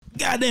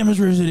Goddamn, it's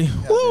riffcity.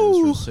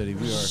 Woo! City.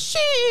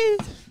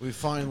 Shit. We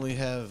finally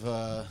have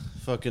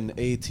fucking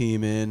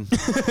A-Team in.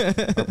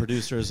 Our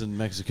producer is in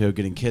Mexico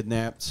getting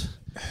kidnapped.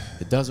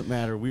 It doesn't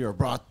matter. We are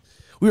brought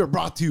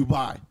to you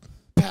by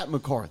Pat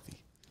McCarthy.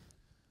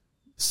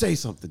 Say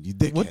something, you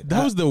dickhead. What?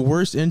 That was the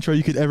worst intro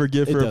you could ever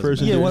give for a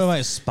person. Yeah, dude. what am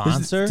I,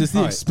 sponsor? Just the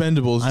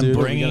Expendables, dude. I'm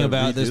bringing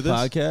about this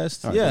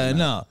podcast. Right, yeah,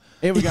 no.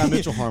 And we got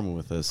Mitchell Harmon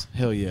with us.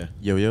 Hell yeah.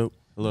 Yo.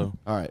 Hello.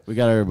 All right, we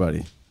got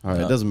everybody. All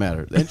right, it doesn't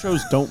matter. The intros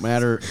don't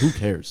matter. Who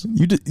cares?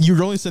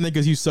 You're only saying that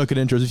because you suck at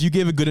intros. If you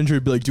gave a good intro,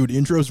 you'd be like, dude,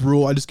 intros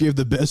rule. I just gave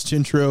the best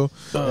intro.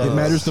 It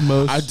matters the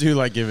most. I do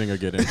like giving a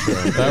good intro.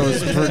 That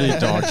was pretty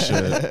dog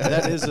shit.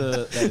 That is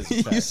a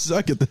fact. You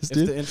suck at this,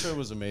 dude. If the intro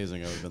was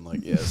amazing, I would have been like,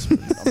 yes, I'm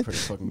pretty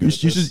fucking good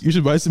at this. You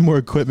should buy some more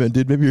equipment,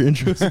 dude. Maybe your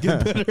intros will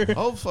get better.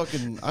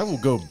 I will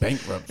go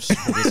bankrupt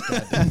for this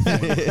goddamn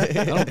thing.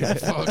 I don't give a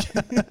fuck.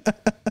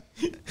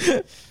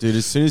 Dude,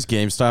 as soon as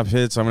GameStop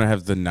hits, I'm gonna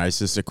have the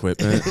nicest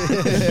equipment.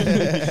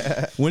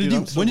 When did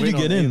you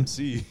get in?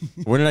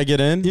 When did I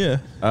get in? Yeah.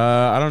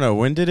 I don't know.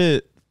 When did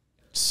it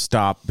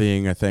stop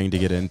being a thing to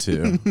get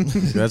into?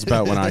 That's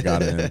about when I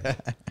got in.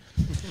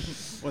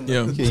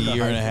 Yeah, A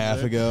year and a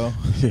half ago.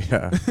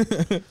 Yeah.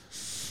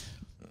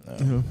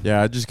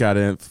 Yeah, I just got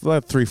in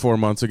like 3-4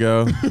 months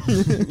ago.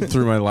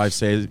 Threw my life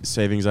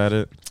savings at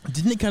it.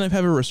 Didn't it kind of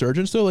have a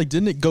resurgence though? Like,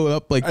 didn't it go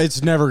up? Like,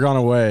 It's never gone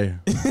away.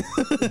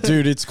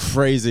 Dude, it's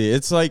crazy.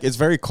 It's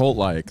very cult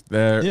like.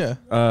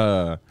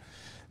 yeah.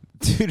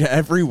 Dude,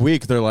 every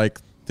week they're like,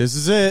 this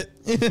is it.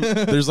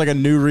 There's like a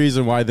new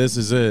reason why this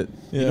is it.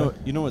 Yeah.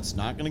 You know what's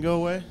not going to go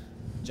away?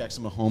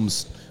 Jackson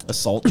Mahomes'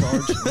 assault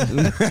charge.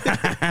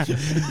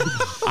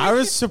 I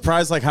was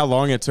surprised like how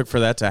long it took for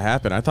that to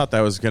happen. I thought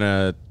that was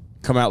gonna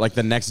come out like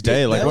the next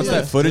day. Like once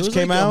that footage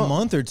came out, a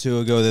month or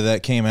two ago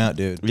that came out,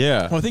 dude.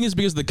 Yeah. Well, I think it's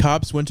because the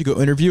cops went to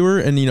go interview her,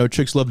 and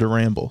chicks love to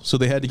ramble, so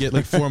they had to get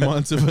like 4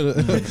 months of it.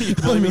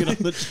 Blaming it on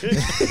the chick.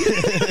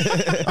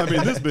 I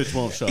mean, this bitch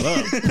won't shut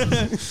up.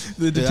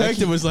 The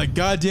detective was like,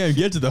 "God damn,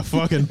 get to the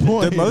fucking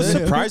point." The most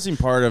surprising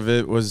part of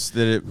it was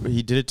that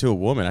he did it to a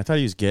woman. I thought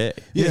he was gay.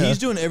 Yeah, he's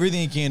doing everything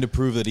he can to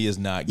prove that he is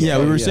not gay. Yeah,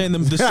 we were saying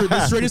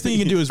the straightest thing you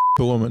can do is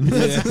a woman. He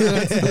was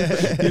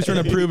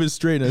trying to prove his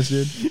straightness,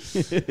 dude.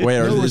 Wait,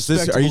 are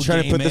you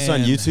trying to put this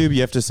on YouTube?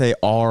 You have to say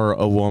 "are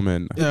a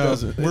woman."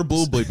 We're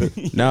bull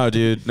bleeping. No,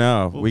 dude,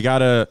 no. We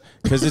gotta,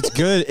 because it's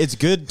good. It's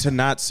good to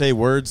not say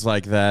words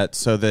like that,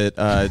 so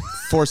that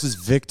forces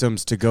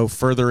victims to go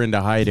further into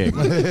hiding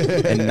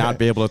and not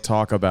be able to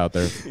talk about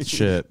their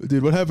shit.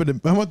 Dude, what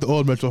happened? I want the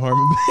old Mitchell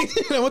Harmon.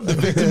 I want the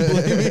victim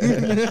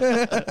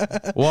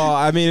blaming. Well,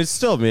 I mean, it's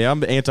still me.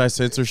 I'm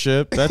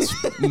anti-censorship. That's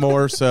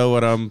more so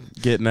what I'm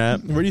getting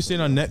at. Where do you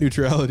stand on net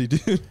neutrality,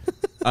 dude?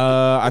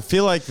 I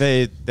feel like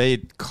they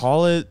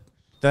call it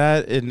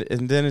that, and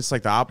then it's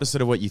like the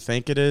opposite of what you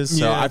think it is.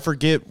 So I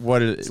forget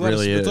what it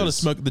really is. It's a lot of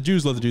smoke. The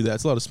Jews love to do that.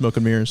 It's a lot of smoke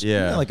and mirrors. Yeah.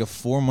 Isn't that like a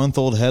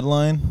 4-month-old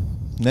headline?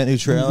 Net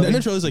neutrality. Net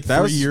neutrality is like That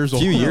 3 was years a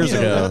old. few years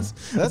ago.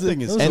 That thing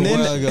is. And then-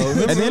 a while ago.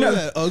 Remember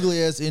that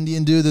ugly ass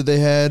Indian dude that they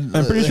had?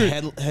 I'm pretty sure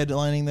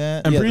headlining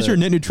that. I'm pretty sure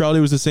net neutrality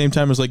was the same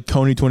time as like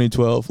Coney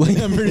 2012. Like,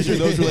 I'm pretty sure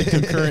those were like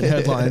concurrent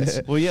headlines.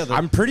 Well, yeah.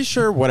 I'm pretty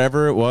sure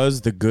whatever it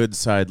was, the good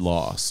side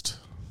lost.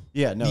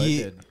 Yeah, no, it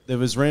did. It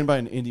was ran by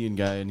an Indian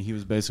guy, and he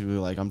was basically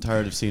like, "I'm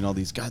tired of seeing all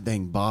these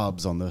goddamn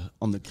bobs on the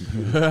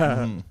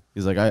computer."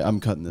 He's like, "I'm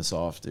cutting this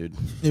off, dude."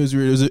 It was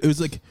weird. It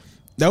was like,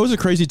 that was a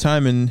crazy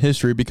time in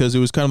history because it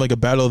was kind of like a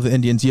battle of the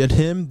Indians. You had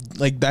him,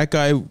 like that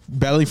guy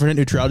battling for net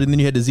neutrality, and then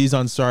you had Aziz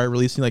Ansari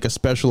releasing like a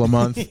special a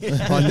month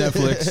on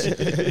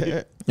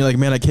Netflix. You're like,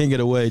 man, I can't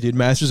get away, dude.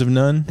 Masters of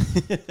None.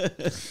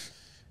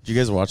 Did you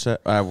guys watch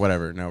that?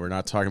 Whatever. No, we're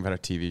not talking about a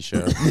TV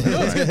show.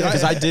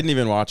 Because I didn't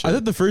even watch it. I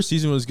thought the first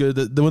season was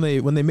good.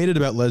 When they made it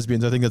about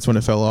lesbians, I think that's when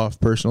it fell off,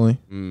 personally.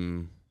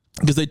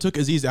 Because they took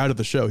Aziz out of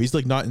the show. He's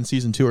like not in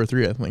season 2 or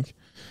 3, I think.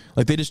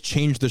 Like they just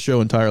changed the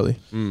show entirely.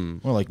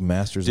 More like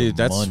Masters Dude, of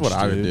that's Munch, what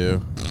I would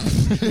do.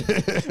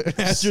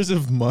 Masters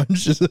of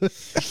Munch.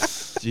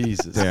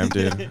 Jesus. Damn,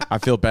 dude. I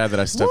feel bad that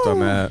I stepped on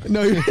that.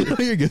 No,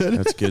 you're good.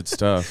 That's good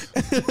stuff.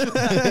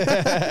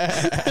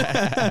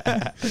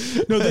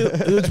 No,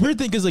 the weird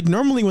thing is like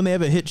normally when they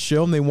have a hit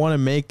show and they want to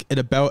make it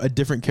about a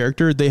different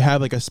character, they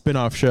have like a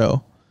spin-off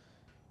show.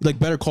 Like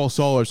Better Call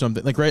Saul or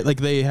something. Like, right? Like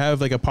they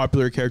have like a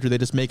popular character, they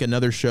just make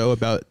another show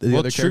about the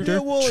other character.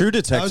 True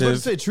Detective. I was about to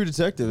say True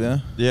Detective, yeah.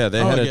 Yeah, they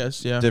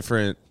had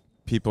different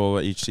people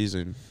each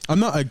season.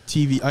 I'm not a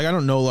TV. I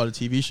don't know a lot of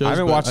TV shows. I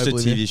haven't watched a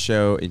TV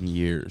show in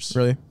years.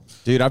 Really?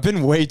 Dude, I've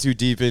been way too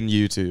deep in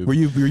YouTube. Were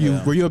you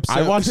upset?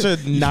 I watched a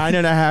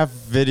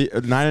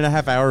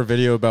 9.5 hour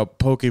video about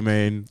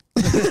Pokemon.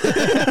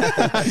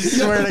 I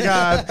swear to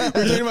God.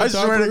 I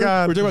swear to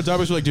God. We're talking about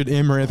topics like, dude,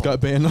 Amaranth got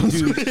banned on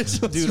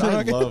Switch. Dude,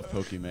 I love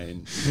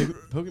Pokemon.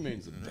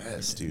 Pokemon's the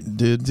best, dude.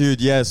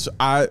 Dude, yes.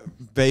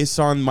 Based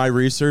on my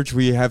research,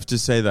 we have to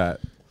say that.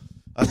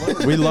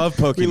 We love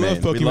Pokemon. We love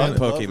Pokemon. We love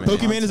Pokemon.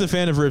 Pokemon is a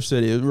fan of Riff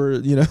City. We're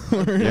Yeah.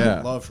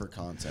 I love her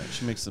content.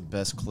 She makes the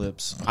best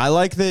clips. I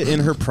like that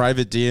in her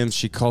private DMs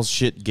she calls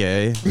shit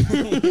gay.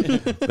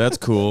 That's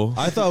cool.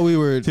 I thought we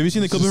were. Have you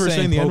seen the clip of her just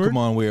saying the N-word?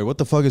 Pokemon weird? What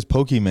the fuck is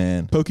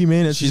Pokemon?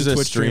 Pokemon. It's She's just a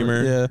Twitch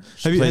streamer. Yeah.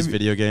 She plays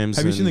video games.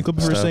 Have you seen the and clip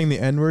of her stuff. saying the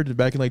N-word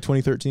back in like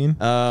 2013?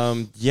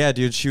 Yeah,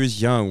 dude, she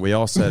was young. We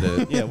all said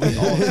it. Yeah, we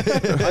all.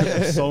 I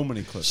have so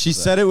many clips. She of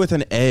that. said it with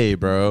an A,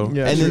 bro.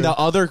 Yeah, and true. then the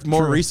other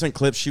more True. recent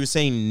clip, she was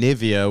saying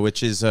Nivea,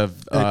 which is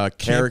a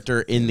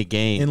character in the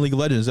game. In League of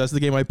Legends. That's the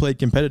game I played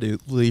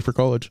competitively for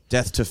college.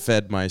 Death to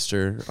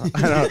Fedmeister.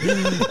 I don't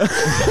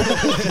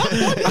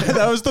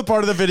that was the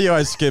part of the video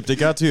I skipped. It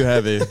got too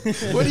heavy.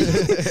 What do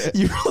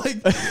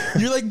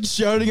you're like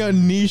shouting out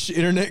niche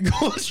internet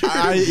culture.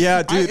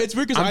 Yeah, dude. It's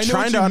weird because I'm I know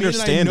trying what to you mean,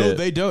 understand and I know it.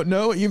 they don't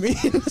know what you mean.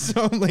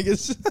 So I'm like,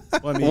 it's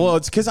Well, I mean, Well,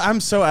 it's because I'm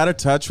so out of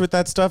touch with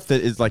that stuff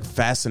that it like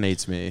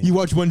fascinates me. you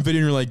watch one video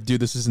and you're like,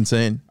 dude, this is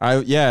insane.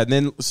 And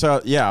then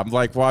I'm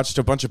like watched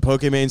a bunch of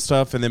Pokemon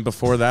stuff, and then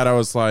before that I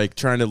was like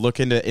trying to look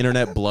into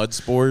internet blood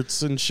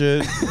sports and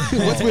shit.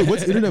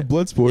 What's internet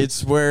blood sport?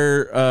 It's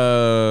where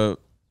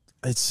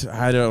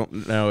I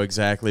don't know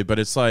exactly, but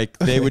it's like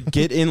they would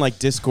get in like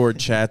Discord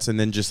chats and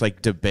then just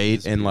like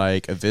debate and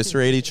like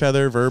eviscerate each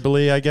other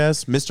verbally, I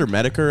guess. Mr.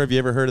 Medicare, have you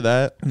ever heard of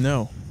that?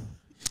 no.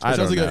 I It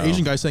sounds don't like know. an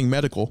Asian guy saying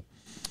medical.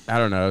 I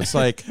don't know. It's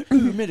like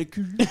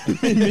Mr.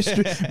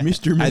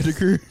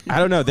 Medicare. I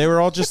don't know. They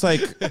were all just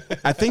like,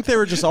 I think they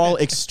were just all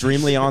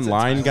extremely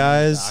online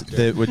guys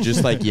that would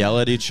just like yell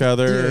at each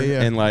other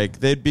Yeah. and like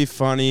they'd be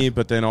funny,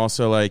 but then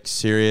also like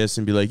serious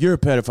and be like, "You're a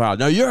pedophile.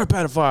 No, you're a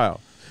pedophile."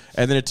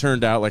 And then it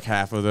turned out like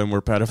half of them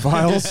were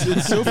pedophiles.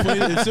 It's so funny.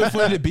 It's so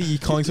funny to be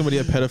calling somebody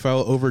a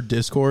pedophile over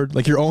Discord.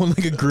 Like you're all in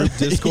like a group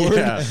Discord.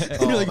 Yeah.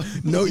 And you're like,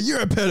 no,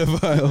 you're a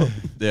pedophile.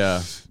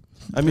 Yeah.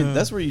 I mean,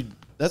 that's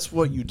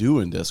what you do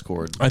in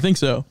Discord. I think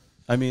so.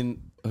 I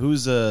mean,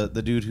 who's the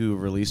dude who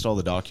released all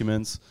the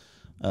documents?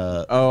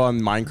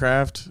 On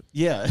Minecraft,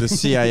 Yeah, the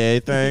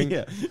CIA thing.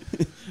 yeah.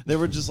 They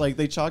were just like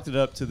they chalked it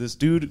up to this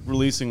dude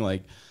releasing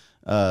like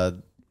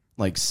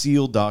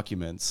sealed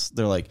documents.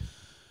 They're like,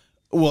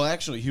 well,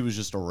 actually, he was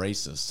just a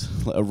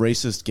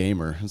racist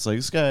gamer. It's like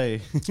this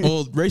guy.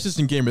 Well, racist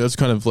and gamer, that's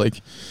kind of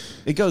like,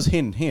 It goes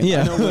hand in hand.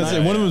 yeah. I know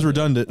when One of them is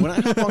redundant. when I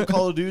hop on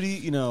Call of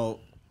Duty,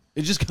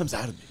 it just comes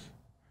out of me.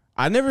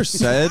 I never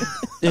said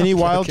any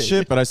wild okay.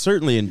 shit, but I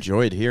certainly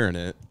enjoyed hearing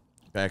it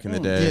back in the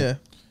day. Yeah.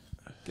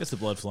 Gets the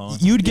blood flowing.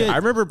 You'd get. I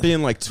remember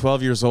being like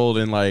 12 years old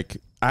and like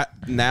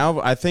now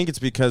I think it's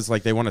because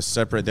like they want to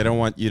separate. They don't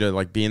want you to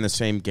like be in the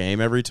same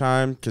game every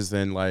time because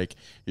then like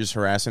you're just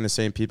harassing the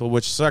same people,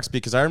 which sucks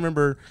because I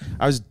remember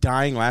I was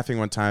dying laughing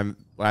one time.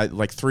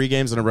 Like 3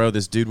 games in a row,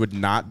 this dude would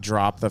not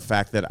drop the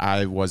fact that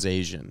I was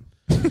Asian.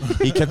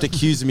 He kept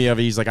accusing me of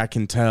it. He's like, I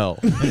can tell.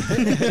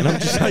 And I'm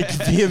just like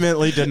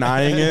vehemently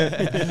denying it.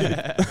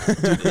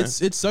 Dude,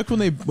 it sucked when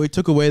they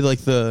took away like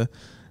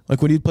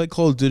when you play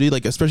Call of Duty,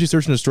 like especially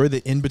Search and Destroy,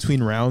 the in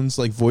between rounds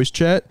like voice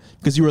chat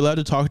because you were allowed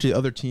to talk to the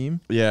other team.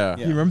 Yeah.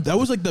 You remember that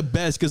was like the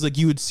best because like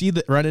you would see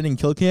the run in and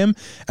kill cam,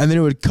 and then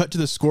it would cut to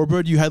the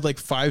scoreboard. You had like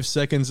 5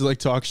 seconds to like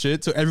talk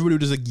shit, so everybody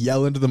would just like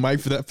yell into the mic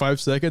for that 5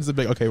 seconds and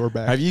be like, okay, we're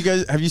back. Have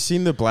you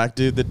seen the black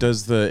dude that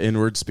does the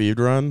inward speed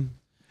run?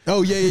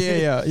 Oh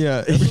yeah.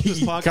 This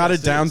Got podcast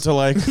it down is- to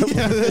like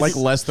like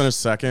less than a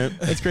second.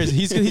 That's crazy.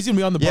 He's gonna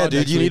be on the pod. Yeah, dude,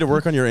 next you week. need to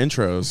work on your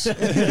intros.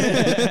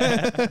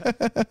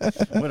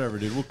 Whatever,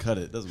 dude. We'll cut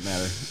it. Doesn't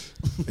matter.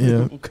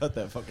 Yeah. We'll cut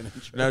that fucking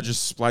intro. No,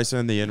 just splice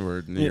in the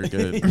inward and then you're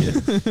good.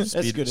 That's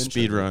Speed, good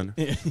speed intro. run.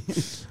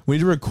 We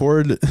need to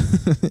record.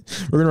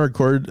 We're gonna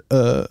record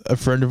a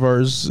friend of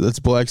ours that's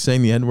black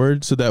saying the N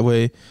word, so that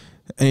way,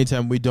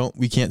 anytime we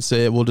can't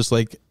say it, we'll just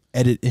like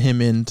edit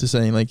him into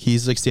saying like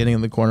he's like standing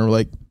in the corner, we're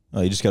like,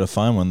 Oh, you just gotta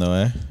find one though,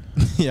 eh?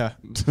 yeah.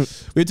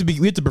 we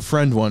have to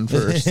befriend one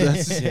first.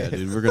 That's, Yeah,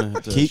 dude. We're gonna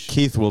have to.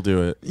 Keith will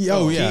do it.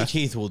 oh yeah.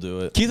 Keith will do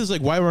it. Keith is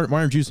like, why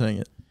aren't you saying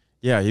it?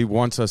 Yeah, he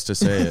wants us to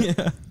say it.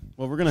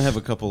 Well, we're gonna have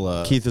a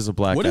couple. Keith is a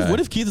black What guy.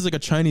 if Keith is like a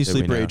Chinese That we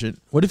sleeper know.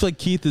 agent? What if like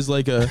Keith is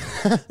like a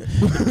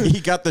he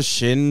got the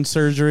shin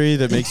surgery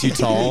that makes you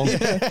tall?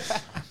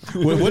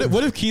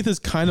 what if Keith is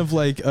kind of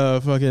like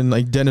fucking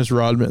like Dennis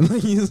Rodman?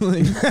 Like he's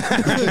like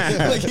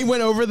like he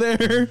went over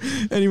there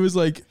and he was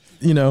like,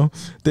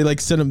 they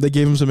like sent him, they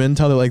gave him some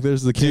intel. They're like,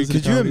 there's the Dude, kids. in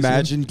could you comedy scene.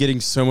 imagine getting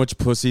so much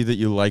pussy that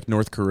you like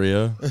North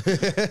Korea?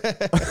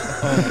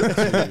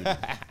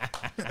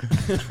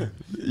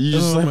 You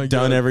just Oh my like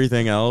done God.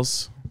 everything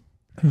else.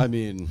 I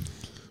mean,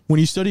 When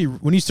you study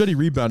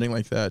rebounding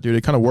like that, dude,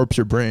 it kind of warps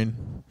your brain.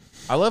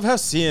 I love how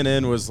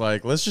CNN was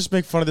like, let's just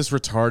make fun of this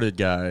retarded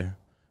guy.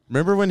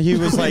 Remember when he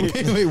was like,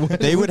 Wait, what?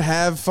 they would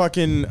have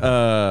fucking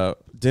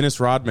Dennis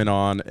Rodman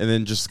on and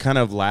then just kind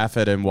of laugh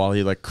at him while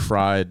he like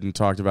cried and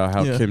talked about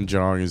how Yeah. Kim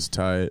Jong is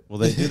tight. well,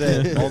 they do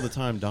that all the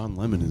time. Don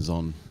Lemon is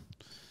on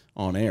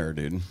air,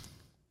 dude.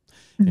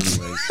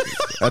 Anyways,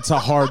 That's a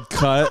hard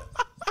cut.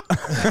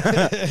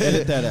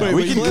 Edit that out.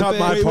 We can cut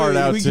my part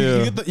out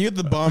too. You get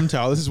the bomb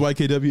towel. This is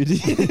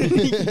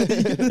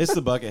YKWd. It's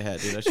the bucket hat,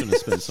 dude. I shouldn't have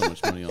spent so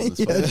much money on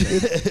this bucket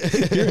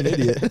hat. You're an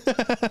idiot.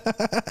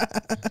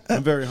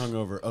 I'm very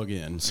hungover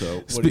again, so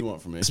what do you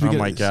want from me? Oh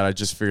my god! I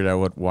just figured out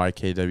what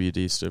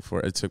YKWd stood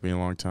for. It took me a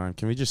long time.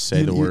 Can we just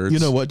say the words? You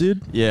know what,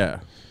 dude? Yeah.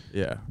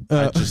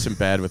 I just am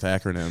bad with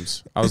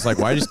acronyms. I was like,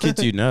 why does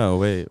kids you know?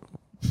 Wait.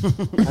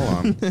 Hold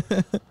on.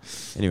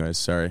 Anyways,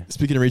 sorry.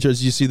 Speaking of recharge,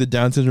 did you see the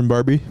Down syndrome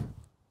Barbie?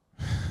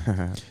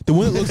 The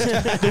one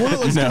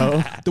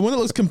that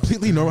looks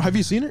completely normal. Have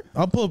you seen her?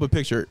 I'll pull up a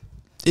picture.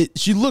 It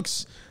just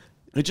looks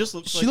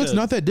She looks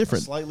not that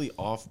different. Slightly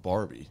off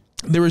Barbie.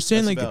 They were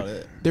saying That's like about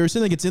it. they were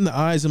saying like it's in the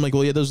eyes. I'm like,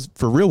 well, yeah, those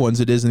for real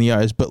ones it is in the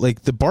eyes, but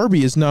like the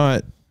Barbie is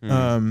not.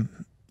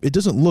 It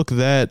doesn't look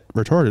that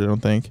retarded. I don't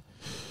think.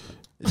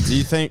 Do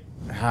you think?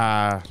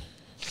 I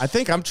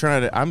think I'm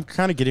kind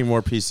of getting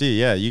more PC.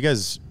 Yeah, you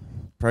guys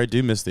probably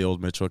do miss the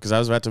old Mitchell because I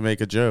was about to make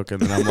a joke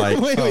and then I'm like,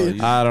 Wait.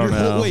 I don't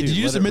know. Wait, did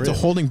you just let it admit to rip.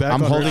 holding back? I'm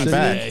on her holding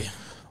accident? back.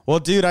 Well,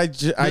 dude,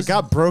 I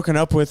got broken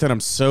up with and I'm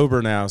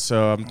sober now,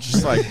 so I'm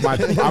just like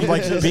I'm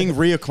like being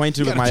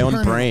reacquainted with my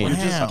own brain.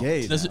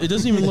 Gay. It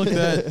doesn't even look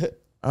that.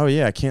 Oh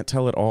yeah, I can't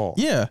tell at all.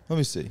 Yeah, Let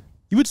me see.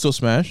 you would still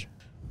smash.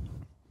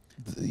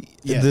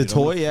 The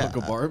toy, yeah.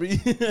 Fuck a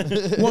Barbie.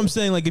 Well, I'm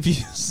saying like if you.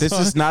 This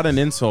is not an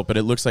insult, but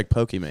it looks like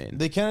Pokemon.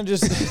 They kind of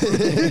just.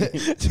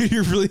 Dude,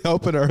 you're really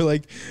helping our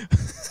like.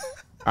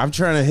 I'm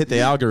trying to hit the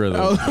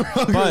algorithm,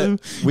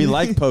 but we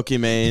like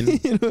Pokemon.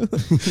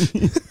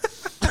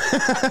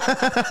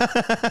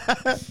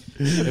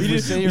 If we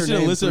say your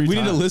name three We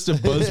need a times- list of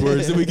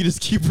buzzwords that we can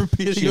just keep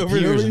repeating She over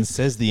and appears over. and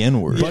says the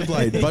N word. Bud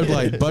Light, Bud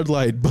Light, Bud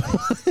Light. Bud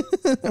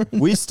Light.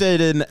 We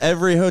stayed in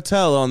every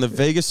hotel on the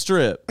Vegas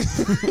Strip.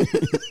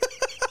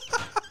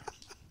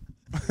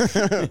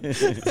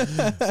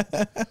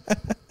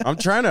 I'm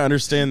trying to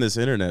understand this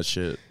internet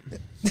shit.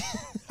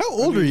 How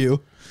old are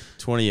you?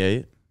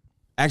 28.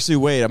 Actually,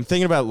 wait. I'm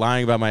thinking about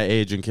lying about my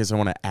age in case I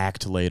want to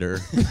act later.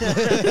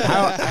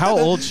 How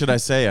old should I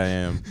say I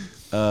am?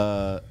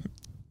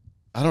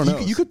 I don't know.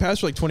 You could pass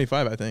for like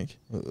 25, I think.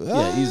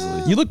 yeah,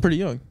 easily. You look pretty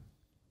young.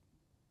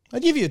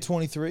 I'd give you a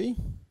 23.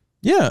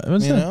 Yeah, I'm You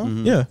saying. know?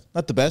 Yeah.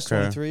 Not the best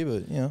Okay. 23,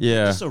 but you know.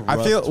 Yeah, Just a I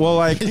rough feel well.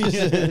 Like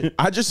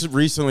I just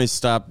recently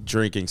stopped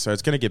drinking, so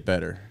it's gonna get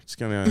better. It's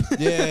gonna.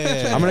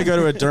 Yeah. I'm gonna go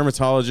to a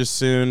dermatologist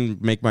soon.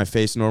 Make my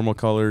face normal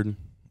colored.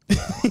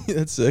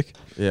 That's sick.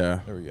 Yeah.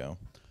 There we go.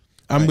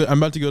 I'm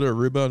about to go to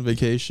Aruba on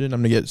vacation.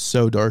 I'm gonna get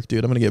so dark,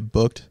 dude. I'm gonna get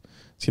booked.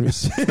 It's gonna be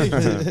sick.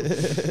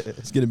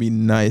 It's gonna be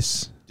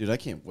nice. Dude, I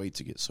can't wait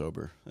to get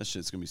sober. That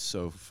shit's gonna be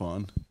so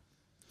fun.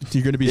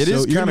 You're gonna be It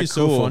is you're gonna kinda be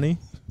so cool. funny.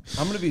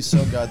 I'm gonna be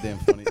so goddamn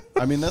funny.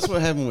 I mean, that's what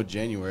happened with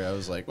January. I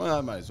was like, well, I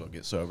might as well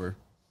get sober,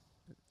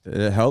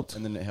 It helped.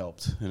 and then it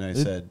helped. And I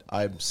said,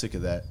 I'm sick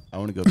of that. I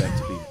want to go back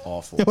to being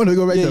awful. I want to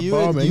go back Yeah, to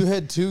bombing. you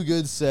had 2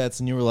 good sets,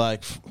 and you were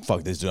like,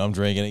 fuck this, dude. I'm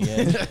drinking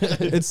again.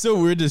 It's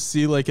so weird to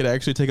see like it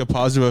actually take a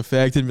positive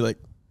effect and be like,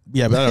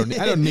 yeah, but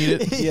I don't need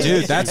it.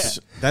 Dude, that's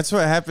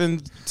what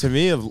happened to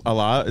me a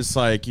lot. It's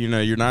like, you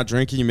know, you're not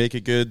drinking, you make a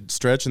good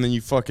stretch, and then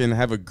you fucking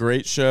have a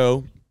great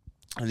show,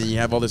 and then you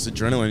have all this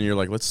adrenaline, and you're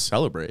like, let's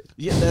celebrate.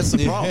 Yeah, that's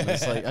the problem.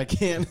 It's like I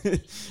can't.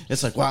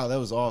 It's like, wow, that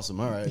was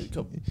awesome. All right,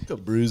 couple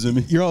bruise in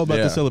me. You're all about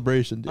Yeah. the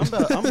celebration, dude.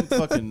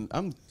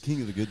 I'm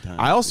king of the good times.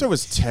 I also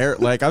was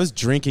I was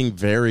drinking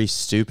very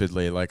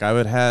stupidly. Like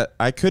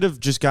I could have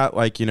just got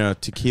like, you know,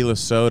 tequila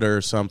soda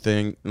or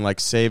something and like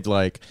saved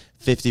like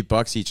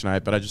 $50 each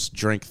night, but I just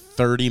drank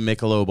 30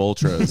 Michelob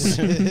Ultras.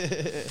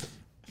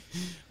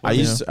 I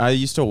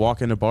used to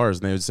walk into bars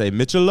and they would say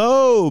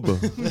Michelob.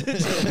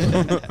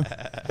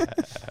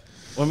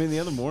 Well, I mean, the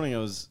other morning I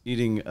was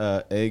eating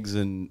eggs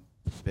and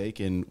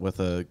bacon with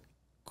a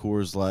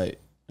Coors Light,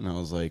 and I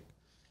was like,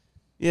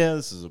 yeah,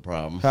 this is a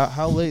problem.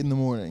 How late in the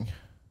morning?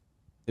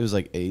 It was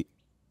like 8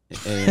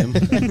 a.m.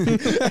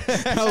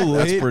 How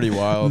late? That's pretty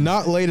wild.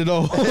 Not late at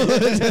all.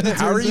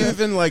 How are you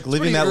even like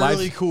living that early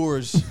life?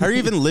 Coors. How are you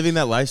even living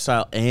that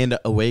lifestyle and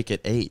awake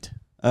at 8?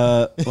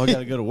 Well, I got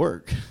to go to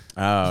work.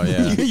 Oh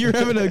yeah. You're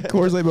having a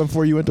Coors Light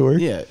before you went to work.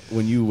 Yeah,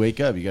 when you wake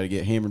up, you got to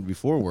get hammered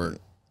before work,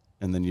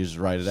 and then you just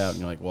write it out, and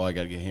you're like, well, I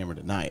got to get hammered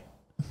at night,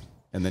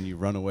 and then you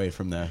run away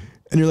from that.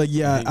 And you're like,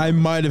 yeah, I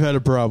might have had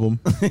a problem.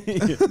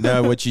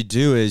 No, what you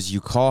do is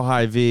you call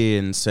Hy-Vee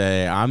and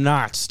say, I'm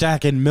not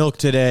stacking milk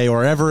today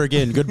or ever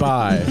again.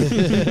 Goodbye.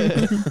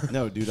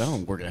 No, dude, I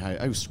don't work at high.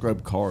 I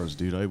scrub cars,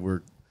 dude. I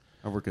work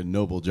a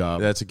noble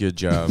job. That's a good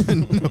job.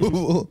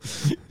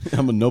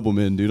 I'm a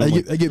nobleman, dude. I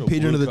get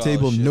paid under the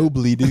table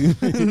nobly, dude.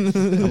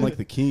 I'm like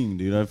the king,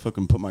 dude. I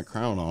fucking put my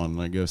crown on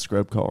and I go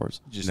scrub cars.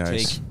 Just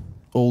Nice. take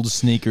old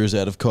sneakers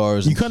out of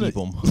cars and kinda-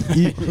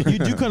 keep them. you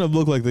do kind of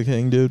look like the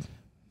king, dude.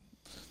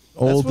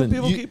 That's what and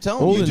people you- keep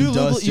telling old me. and You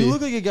dusty.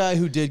 look like a guy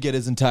who did get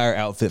his entire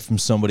outfit from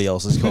somebody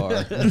else's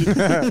car.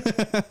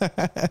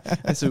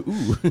 I said,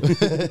 ooh,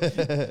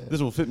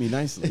 this will fit me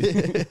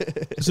nicely.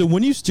 So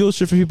when you steal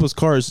shit from people's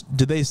cars,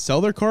 do they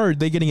sell their car or are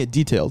they getting it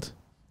detailed?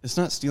 It's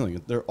not stealing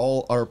it. They're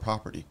all our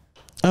property,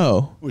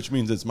 Oh. which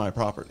means it's my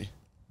property.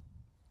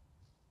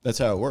 That's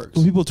how it works.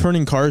 When people turn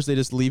in cars, they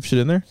just leave shit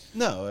in there.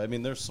 No, I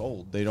mean they're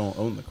sold. They don't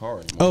own the car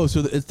anymore. Oh,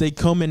 so they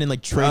come in and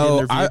like trade in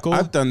their vehicle.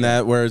 I've done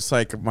that where it's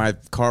like my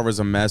car was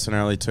a mess and I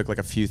only took like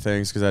a few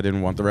things because I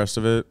didn't want the rest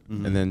of it,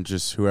 and then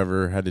just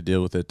whoever had to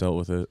deal with it dealt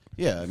with it.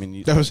 Yeah, I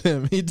mean That was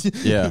him.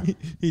 Yeah.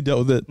 He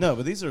dealt with it. no,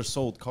 but these are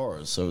sold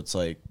cars, so it's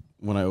like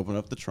when I open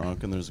up the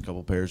trunk and there's a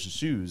couple pairs of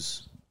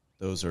shoes,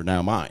 those are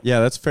now mine. Yeah,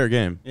 that's fair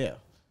game. Yeah.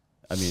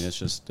 I mean,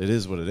 it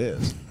is what it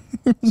is.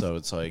 So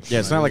it's like Yeah,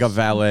 it's not like a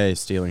valet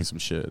stealing some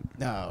shit.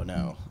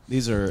 No.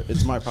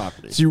 It's my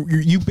property. So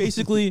you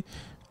basically,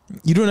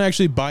 you don't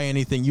actually buy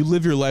anything. You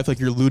live your life like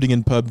you're looting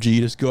in PUBG.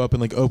 You just go up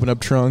and like open up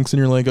trunks and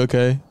you're like,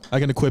 okay, I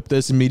can equip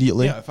this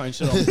immediately. Yeah, I find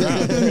shit on the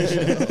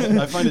ground.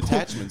 I find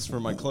attachments for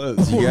my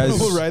clothes. You guys,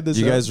 We'll ride this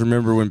you out. guys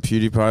remember when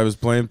PewDiePie was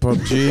playing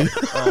PUBG?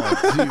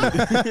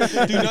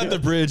 Dude, not the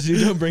bridge.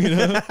 Dude, don't bring it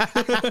up.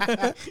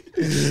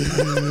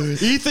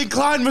 Ethan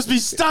Klein must be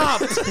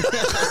stopped.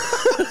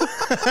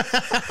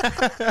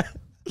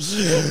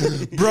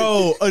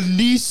 Bro,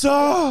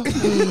 Anissa,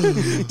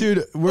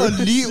 Dude, we're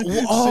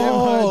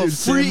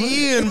free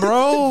Ian,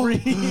 bro.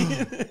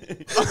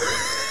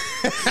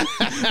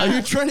 Are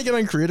you trying to get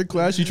on Creative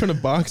Clash? You trying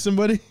to box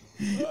somebody?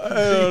 I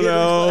don't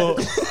know.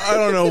 I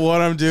don't know what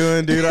I'm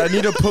doing, dude. I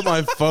need to put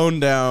my phone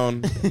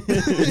down.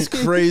 It's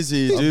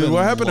crazy, dude.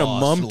 What happened to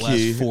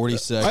Mumkey? 40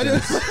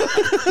 seconds.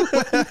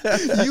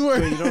 You are.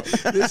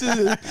 This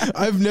is.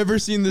 I've never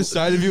seen this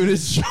side of you, and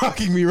it's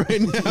shocking me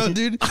right now,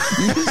 dude.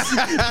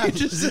 You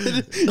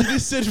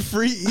just said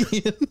free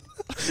Ian.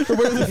 Or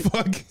whatever the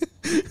fuck.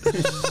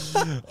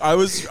 I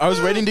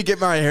was waiting to get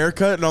my hair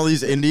cut, and all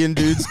these Indian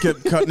dudes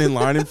kept cutting in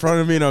line in front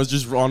of me, and I was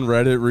just on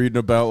Reddit reading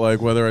about like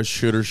whether I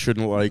should or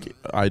shouldn't like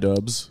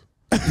iDubbbz.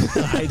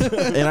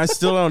 And I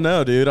still don't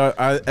know, dude.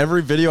 I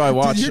every video I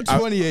watch, Dude, you're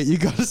 28. You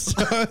gotta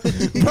stop.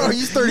 bro,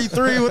 he's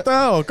 33. What the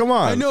hell? Come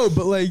on. I know,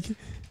 but like.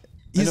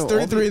 He's know,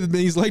 33, and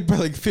he's liked by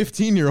like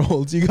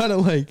 15-year-olds. You gotta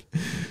like.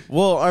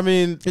 Well, I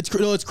mean, It's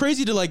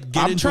crazy to like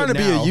get I'm into trying it to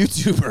be now. a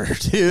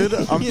YouTuber, dude.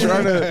 I'm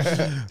trying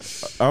to.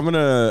 I'm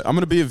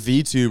gonna be a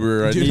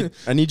VTuber.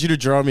 I need you to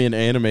draw me an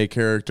anime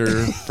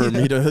character for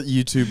me to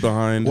YouTube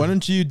behind. Why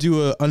don't you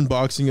do a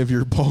unboxing of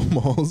your Pall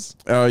Malls?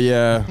 Oh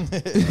yeah,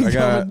 I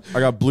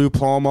got blue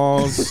Pall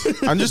Malls.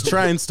 I'm just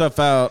trying stuff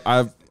out.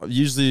 I've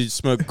usually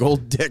smoked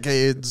Gold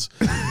Decades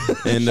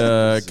and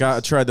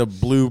tried the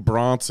blue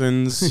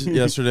Bronsons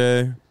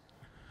yesterday.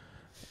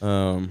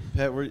 Pat,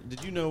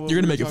 did you know what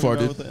You're gonna we were make it talking far, about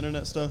dude. with the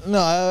internet stuff? No,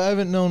 I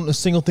haven't known a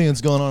single thing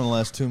that's going on in the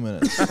last 2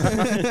 minutes.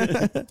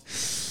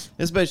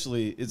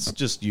 It's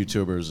just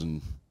YouTubers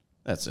and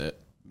that's it,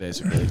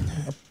 basically.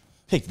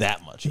 Pick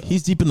that much up.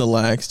 He's deep in the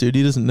lax, dude.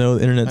 He doesn't know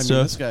the internet I mean,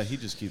 stuff. this guy, he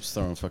just keeps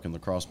throwing fucking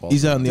lacrosse balls.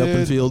 He's out in the open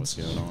Dude. fields.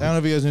 What's going on? I don't know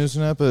if you guys knew this or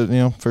not, but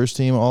first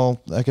team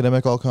all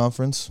academic, all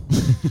conference.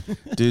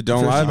 Dude,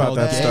 don't lie about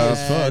that stuff.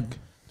 Fuck.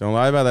 Don't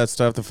lie about that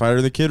stuff. The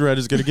fighter the kid red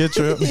is gonna get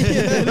you.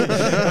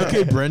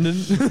 Okay, Brendan.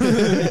 You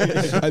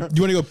want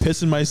to go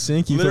piss in my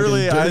sink? You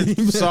Literally, fucking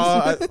dirty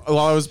while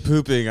I was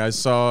pooping, I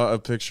saw a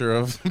picture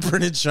of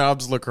Brendan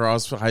Schaub's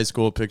lacrosse high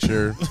school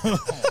picture.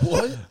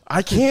 What?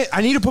 I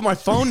need to put my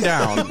phone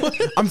down.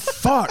 I'm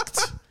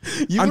fucked.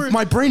 You were-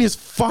 My brain is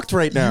fucked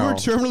right You now. were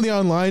terminally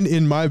online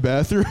in my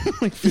bathroom.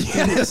 Like,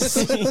 Yes.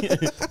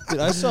 Dude,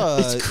 I saw.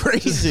 It's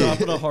crazy.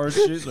 Dropping a hard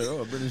shit. He's like,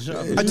 oh, British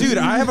shop. Dude,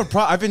 I have a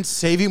I've been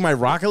saving my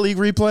Rocket League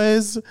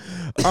replays.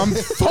 I'm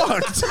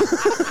fucked.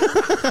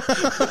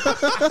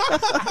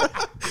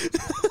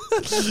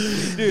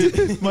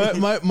 Dude,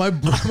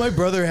 my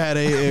brother had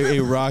a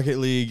Rocket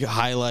League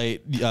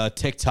highlight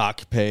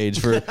TikTok page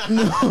for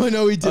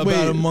no, he did.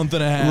 about a month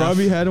and a half.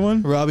 Robbie had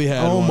one. Robbie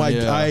had Oh one, my!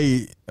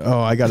 yeah.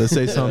 I gotta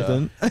say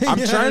something. I'm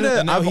trying to.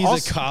 And now I'm he's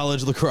also, a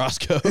college lacrosse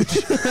coach.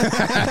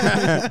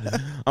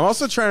 I'm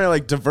also trying to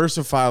like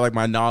diversify like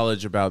my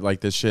knowledge about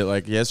like this shit.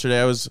 Like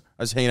yesterday, I was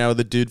hanging out with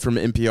a dude from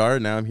NPR.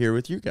 And now I'm here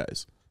with you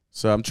guys.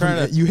 So I'm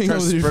trying to. You hang trying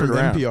out to with a dude spread from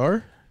it around.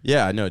 NPR.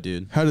 Yeah, I know,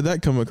 dude. How did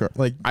that come across?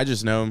 Like, I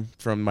just know him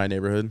from my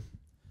neighborhood.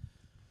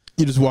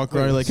 you just walk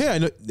around, you're like, hey, I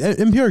know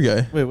NPR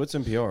guy. Wait, what's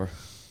NPR?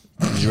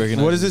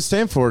 What does it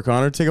stand for,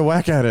 Connor? Take a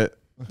whack at it.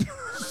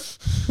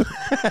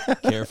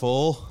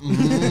 Careful.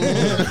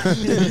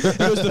 It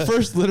was the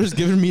first letter's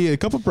given me a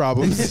couple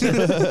problems.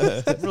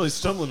 I'm really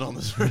stumbling on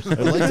this. I'd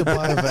like to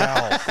buy a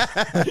valve.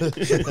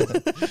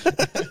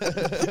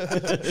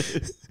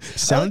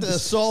 Sound to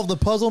solve the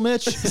puzzle,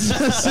 Mitch.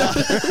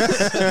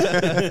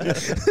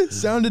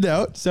 sound it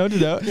out. Sound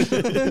it out.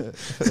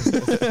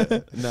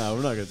 No,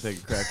 we're not gonna take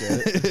a crack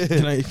at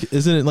it.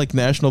 Isn't it like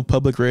National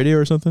Public Radio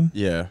or something?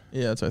 Yeah,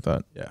 Yeah, that's what I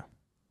thought. yeah.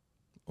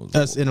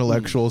 Us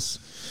intellectuals.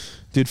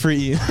 Dude, free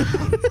Ian.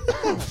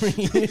 Dude,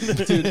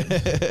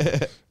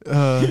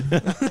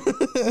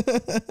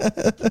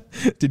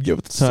 dude, get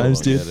with the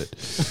times, dude.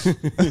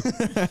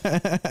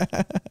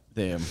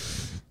 Damn.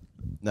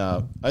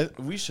 No,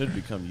 we should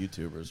become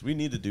YouTubers. We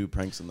need to do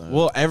pranks in the hood.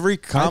 Well, every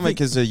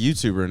comic is a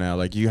YouTuber now.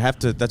 Like you have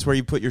to. That's where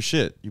you put your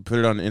shit. You put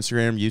it on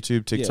Instagram,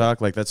 YouTube,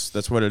 TikTok. Like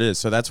that's what it is.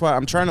 So that's why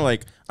I'm trying to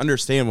like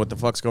understand what the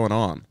fuck's going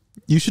on.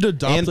 You should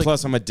adopt. And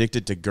plus, I'm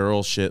addicted to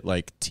girl shit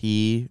like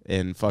tea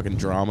and fucking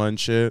drama and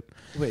shit.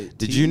 Wait,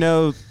 did you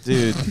know,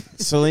 dude?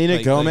 Selena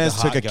Like Gomez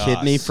the took hot a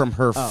kidney goss. from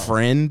her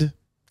friend.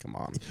 Come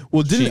on.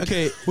 Well, didn't She-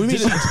 okay? What do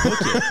you mean she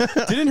took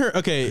it? Didn't her?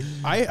 Okay,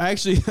 I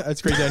actually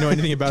that's crazy. I know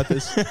anything about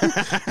this.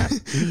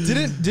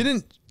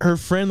 didn't her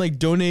friend like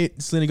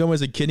donate Selena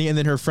Gomez a kidney, and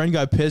then her friend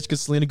got pissed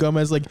because Selena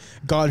Gomez like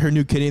got her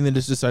new kidney and then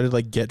just decided to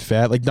like get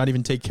fat, like not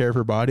even take care of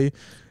her body.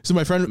 So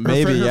my friend,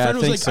 Maybe, her yeah, friend I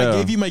was think like, so. "I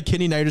gave you my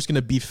kidney, now you're just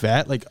gonna be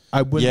fat." Like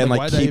I wouldn't. Yeah, and like,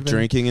 like why'd I keep even-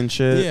 drinking and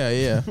shit. Yeah,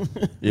 yeah.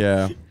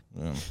 Yeah.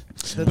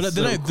 But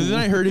then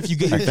I heard if you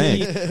get your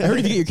kidney, I heard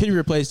if you get your kidney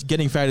replaced,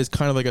 getting fat is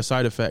kind of like a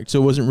side effect.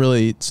 So it wasn't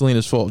really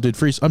Selena's fault, dude.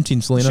 I'm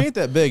Team She Selena. ain't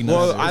that big.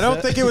 Well, neither. I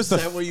don't think it was Is the.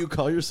 that what you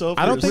call yourself?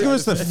 I don't think it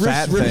was the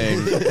fat thing.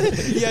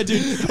 Yeah,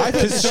 dude. I've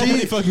had so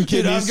many fucking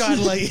kidneys. Dude, I've got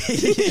like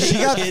She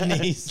got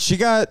kidneys. She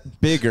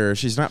got bigger.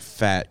 She's not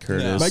fat,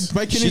 Curtis.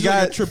 My kidneys she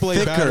are got like a AAA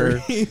thicker.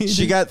 battery.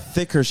 She got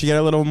thicker. She got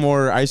a little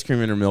more ice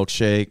cream in her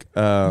milkshake.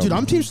 Dude,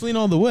 I'm Team Selena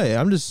all the way.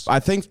 I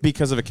think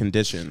because of a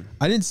condition.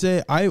 I didn't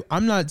say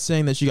I'm not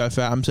saying that she got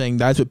fat. I'm saying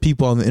that's what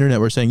people on the internet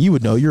were saying. You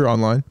would know. You're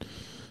online.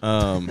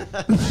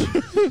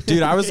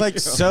 Dude, I was like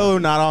so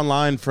not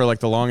online for like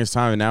the longest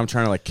time, and now I'm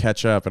trying to like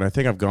catch up, and I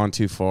think I've gone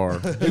too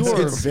far. You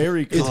are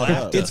very caught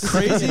up. It's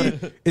crazy.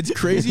 It's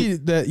crazy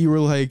that you were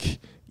like,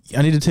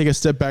 I need to take a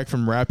step back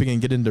from rapping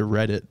and get into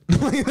Reddit.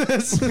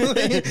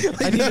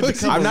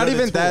 I'm not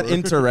even that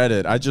into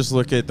Reddit. I just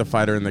look at the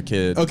fighter and the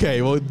kid.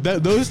 Okay, well,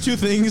 those two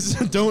things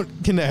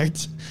don't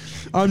connect.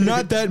 I'm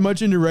not that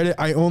much into Reddit.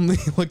 I only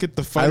look at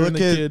the I fighter and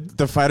look the at kid.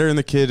 the fighter and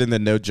the kid, and the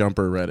no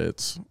jumper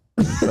Reddits.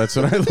 That's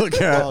what I look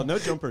at. Well, no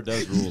jumper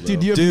does rule, though.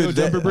 Dude, you have Dude, no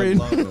jumper that-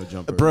 brain? I love no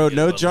jumper. Bro,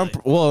 no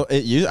jump. Well,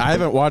 I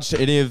haven't watched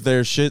any of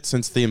their shit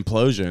since the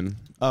implosion.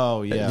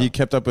 Oh yeah. You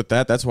kept up with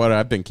that? That's what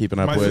I've been keeping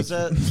up My with.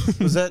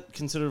 Was that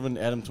considered when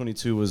Adam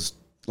 22 was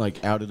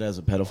like outed as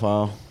a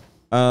pedophile?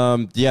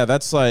 Yeah,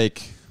 that's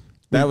like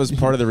that was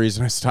part of the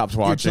reason I stopped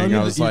watching. telling me I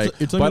that- was you're like,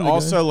 you're telling but me the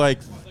also like,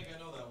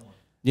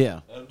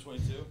 Yeah.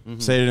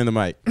 say it in the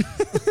mic. I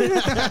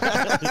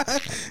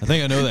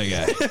think I know that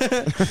guy.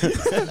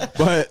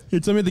 But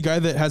You're telling me the guy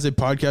that has a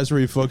podcast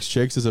where he fucks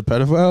chicks is a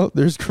pedophile?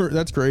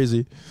 That's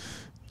crazy.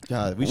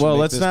 God, we should Well,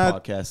 make let's this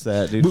not- podcast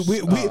that, dude.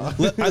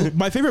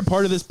 My favorite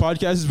part of this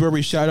podcast is where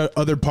we shout out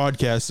other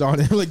podcasts on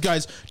it. We're like,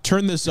 guys,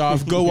 turn this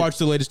off. Go watch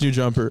the latest new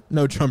jumper.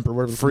 No jumper.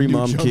 Whatever. Free New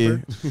mom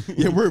jumper.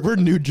 Yeah, we're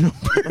new jumper.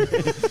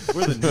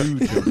 We're the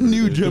new jumper.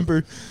 New dude.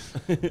 jumper.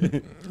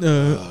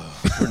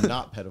 We're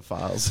not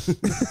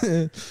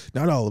pedophiles.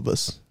 Not all of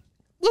us.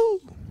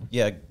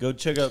 Yeah, go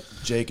check out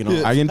Jake and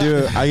all. I can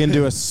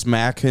do a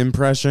smack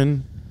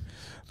impression.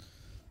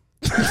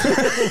 Is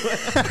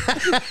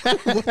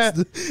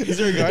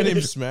there a guy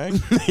named Smack?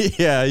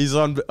 Yeah, he's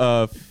on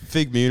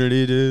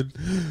Figmunity, dude.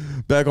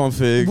 Back on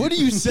Fig. What are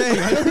you saying?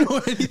 I don't know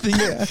anything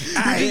yet.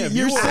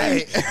 You're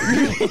saying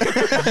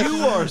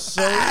You are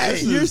so.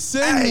 you're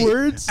saying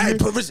words. Hey,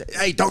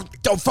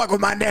 don't fuck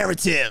with my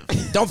narrative. We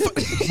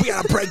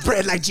gotta break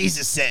bread like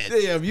Jesus said.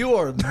 Damn, you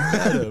are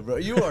meta, bro.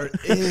 You are in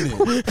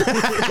it.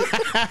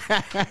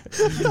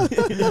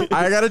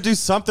 I gotta do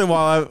something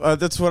while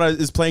that's what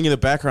is playing in the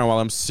background while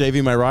I'm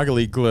saving my Rocket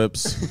League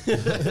clips.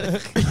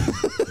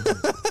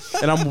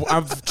 And I'm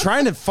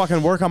trying to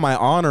fucking work on my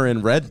honor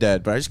in Red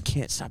Dead, but I just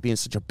can't stop being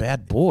such a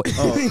bad boy. We were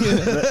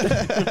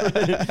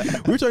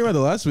talking about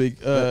the last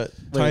week.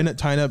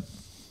 Tying up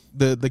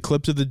the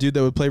clips of the dude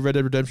that would play Red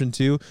Dead Redemption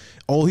 2.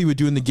 All he would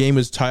do in the game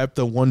was tie up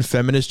the one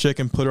feminist chick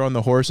and put her on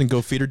the horse and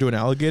go feed her to an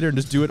alligator and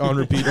just do it on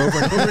repeat over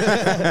and over.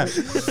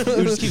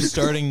 We just keep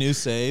starting new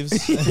saves.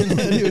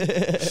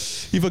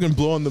 He fucking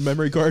blow on the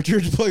memory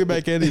cartridge, plug it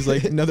back in. He's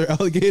like, another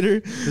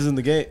alligator. Because in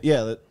the game,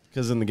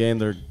 because in the game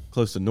they're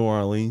close to New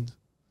Orleans.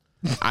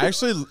 I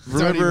actually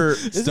remember.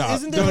 Stop.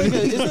 Isn't there like a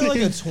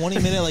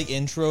 20-minute like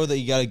intro that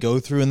you got to go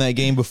through in that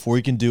game before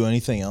you can do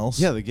anything else?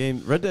 Yeah, the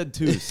game Red Dead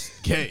 2 is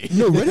gay.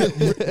 No, Red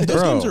Dead,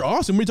 those Bro. games are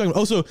awesome. What are you talking about?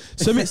 Also,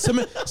 send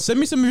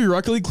me some of your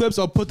Rocket League clips.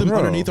 I'll put them Bro.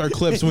 underneath our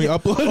clips when we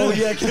upload. Oh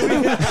yeah,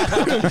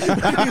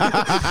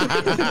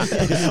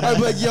 I'm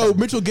like, yo,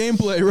 Mitchell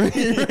gameplay right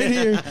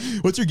here.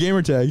 What's your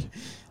gamer tag?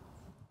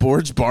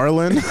 Borge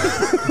Barlin.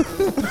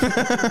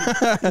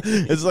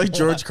 It's like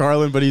George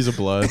Carlin, but he's a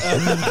blood.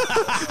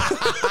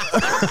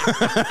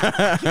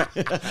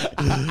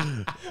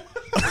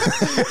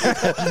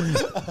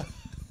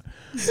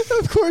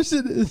 Of course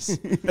it is.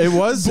 It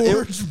was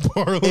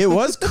Barlow. it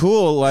was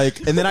cool. Like,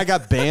 and then I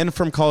got banned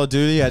from Call of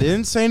Duty. I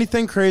didn't say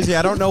anything crazy.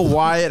 I don't know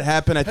why it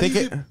happened. I think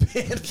it.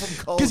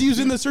 Because he was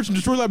in the search and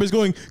destroy lab, is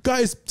going,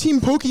 guys,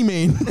 Team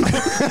Pokimane.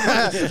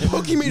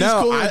 Pokimane is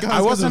No, cool. I, Guys,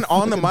 I wasn't guys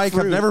are on the fucking mic.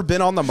 fruit. I've never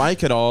been on the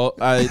mic at all.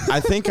 I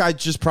think I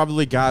just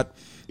probably got.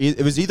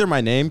 It was either my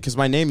name, because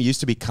my name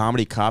used to be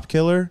Comedy Cop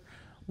Killer,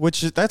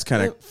 that's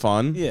kind of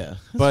fun. Yeah, that's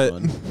but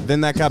fun.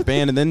 then that got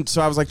banned, and then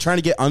so I was like trying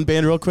to get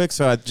unbanned real quick.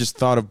 So I just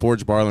thought of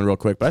Borge Barlin real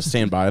quick, but I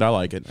stand by it. I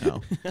like it now.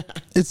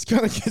 It's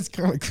kind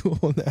of cool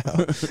now,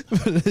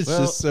 but it's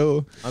just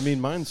so I mean,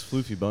 mine's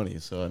Floofy Bunny,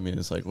 so I mean,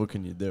 it's like, what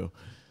can you do?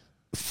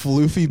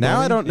 floofy. Now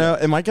bunny. I don't know.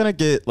 Am I gonna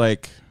get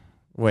like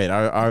Wait,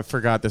 I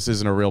forgot this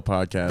isn't a real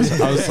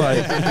podcast. I was like,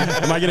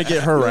 am I going to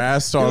get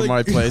harassed on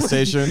my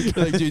PlayStation?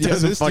 Like, dude, It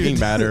doesn't fucking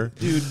matter.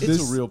 Dude,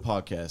 it's a real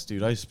podcast,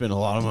 dude. I spent a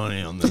lot of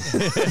money on this.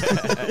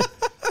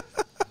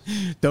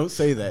 Don't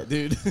say that,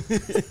 dude.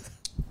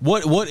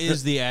 What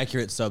is the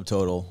accurate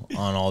subtotal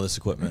on all this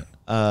equipment?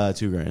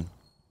 $2,000.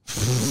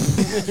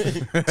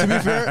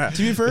 To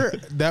be fair,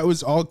 that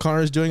was all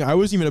Connor's doing. I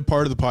wasn't even a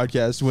part of the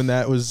podcast when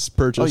that was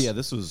purchased. Oh yeah,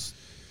 this was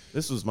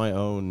my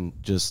own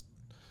just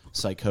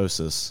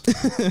psychosis.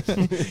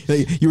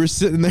 Like, you were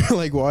sitting there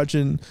like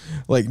watching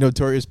like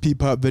notorious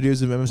P-pop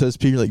videos of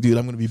MSSP. You're like, dude,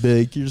 I'm gonna be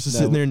big. You're just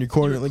sitting there in your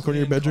corner, like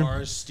corner of your bedroom.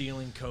 Cars,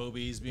 stealing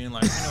Kobe's, being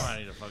like, I know I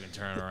need to fucking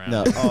turn around.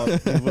 No,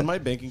 when my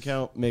bank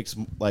account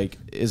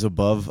is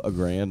above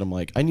 $1,000, I'm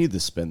like, I need to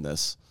spend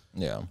this.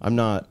 Yeah.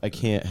 I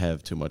can't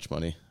have too much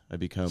money. I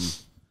become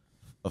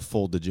a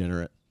full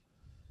degenerate.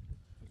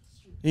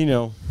 You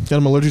know. God,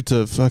 I'm allergic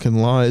to fucking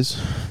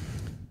lies.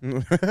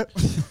 He's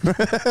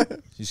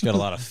got a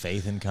lot of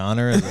faith in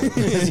Connor.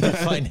 Is he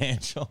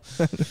financial?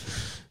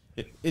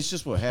 It's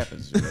just what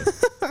happens. You know?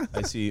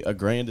 I see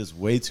 $1,000 is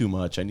way too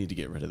much. I need to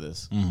get rid of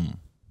this. Yeah.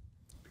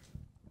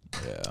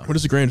 What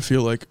does $1,000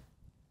 feel like?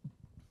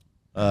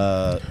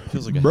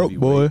 Feels like a Broke heavy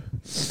boy. weight.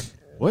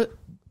 What?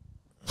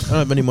 I don't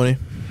have any money.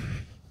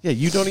 Yeah,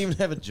 you don't even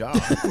have a job.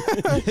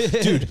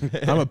 Dude,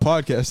 I'm a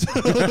podcast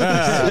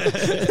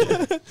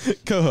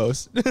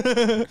co-host.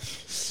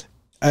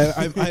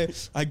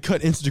 I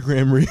cut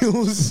Instagram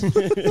reels.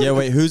 Yeah,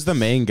 wait, who's the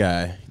main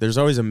guy? There's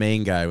always a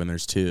main guy when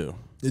there's two.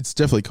 It's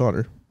definitely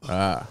Connor.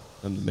 Ah.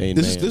 I'm the main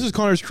This man. is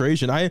Connor's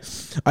creation. I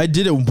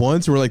did it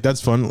once and we're like, that's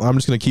fun. I'm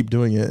just gonna keep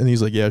doing it. And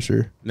he's like, yeah,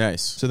 sure.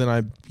 Nice. So then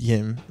I'm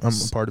a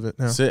part of it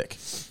now. Sick.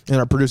 And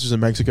our producer's in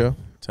Mexico.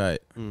 Tight.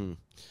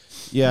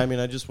 Yeah, I mean,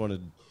 I just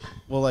wanted.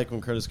 Well, like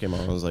when Curtis came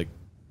on, I was like,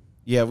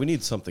 yeah, we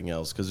need something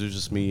else because there's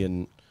just me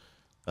and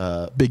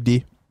Big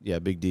D. yeah,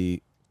 Big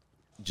D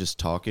just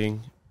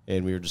talking,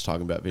 and we were just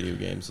talking about video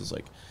games. I was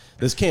like,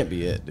 this can't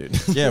be it, dude.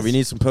 Yeah, we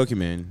need some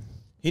Pokemon.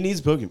 He needs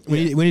Pokemon.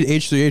 We need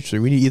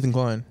H3H3. We need Ethan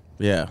Klein.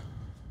 Yeah.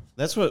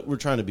 That's what we're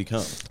trying to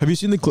become. Have you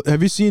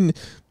seen?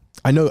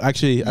 I know.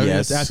 Actually, I was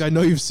Yes. to ask. I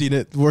know you've seen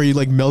it where he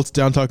like melts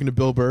down talking to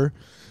Bill Burr.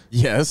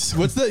 Yes.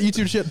 What's that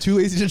YouTube shit? Too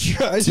lazy to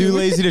try. Too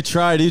lazy to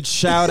try, dude.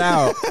 Shout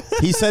out.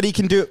 He said he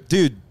can do it.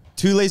 Dude,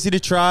 too lazy to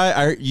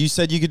try. You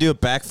said you could do a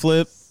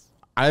backflip.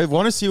 I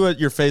want to see what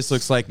your face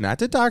looks like. Not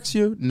to dox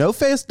you. No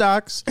face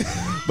dox.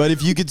 But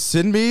if you could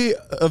send me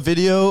a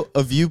video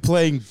of you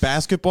playing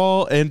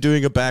basketball and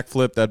doing a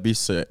backflip, that'd be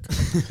sick.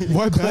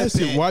 Why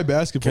basketball? Why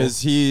basketball?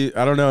 Because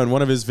I don't know, in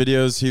one of his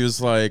videos, he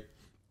was like,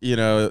 you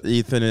know,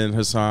 Ethan and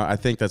Hassan, I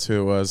think that's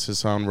who it was,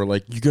 Hassan were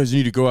like, you guys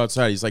need to go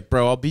outside. He's like,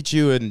 bro, I'll beat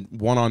you in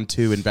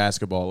 1-on-2 in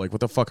basketball. Like,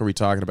 what the fuck are we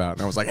talking about?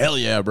 And I was like, hell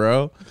yeah,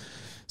 bro.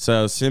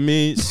 So send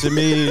me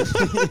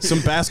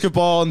some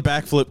basketball and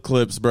backflip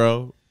clips,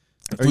 bro.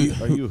 Are you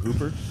a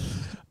hooper?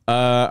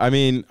 I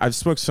mean, I've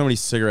smoked so many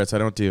cigarettes, I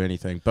don't do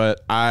anything. But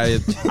I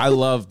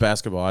love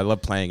basketball. I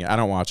love playing it. I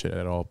don't watch it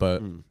at all.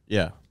 But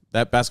yeah,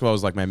 that basketball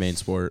was like my main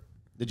sport.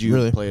 Did you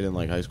Really? play it in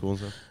like high school and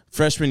stuff?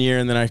 Freshman year,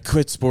 and then I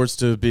quit sports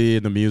to be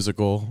in the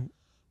musical.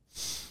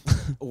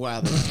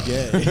 Wow, that's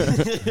gay.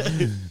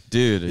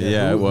 Dude,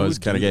 yeah, who it was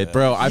would kind of do gay. that?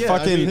 Bro, I Yeah,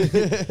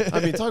 fucking... I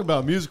mean, talk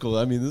about musical.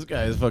 I mean, this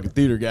guy is a fucking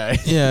theater guy.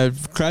 yeah,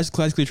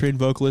 classically trained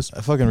vocalist. I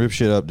fucking rip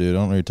shit up, dude. I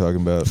don't know what you're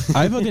talking about.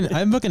 I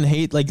fucking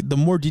hate like the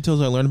more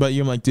details I learn about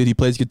you. I'm like, dude, he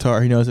plays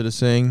guitar. He knows how to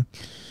sing.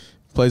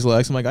 Plays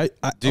Lex. I'm like,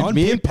 Dude, on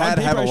me and paper- on Pat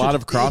have paper a I lot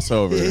should- of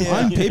crossover.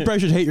 On paper, I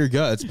should hate your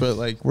guts, but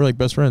like we're like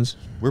best friends.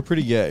 We're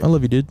pretty gay. I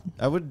love you, dude.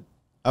 I would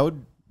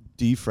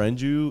defriend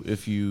you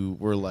if you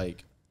were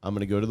like, I'm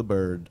gonna go to the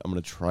Bird. I'm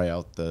gonna try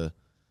out the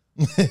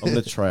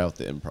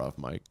improv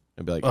mic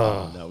and be like,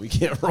 oh no, we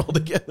can't roll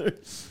together.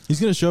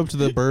 He's gonna show up to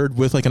the Bird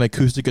with like an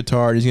acoustic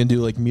guitar. And he's gonna do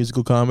like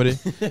musical comedy.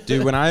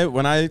 Dude, when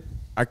I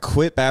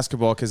quit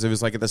basketball because it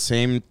was like at the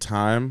same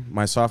time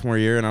my sophomore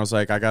year, and I was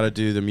like, I got to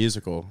do the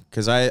musical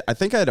because I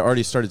think I had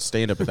already started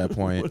stand up at that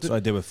point. That's what I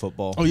did with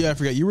football. Oh yeah, I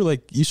forgot.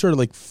 You started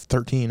like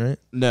 13, right?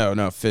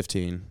 No,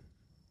 15.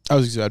 I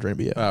was exaggerating,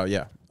 but yeah. Oh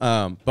yeah.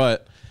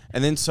 But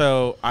and then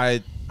so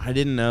I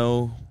didn't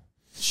know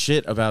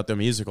shit about the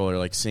musical or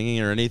like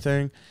singing or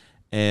anything,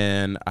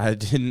 and I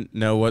didn't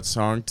know what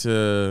song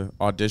to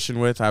audition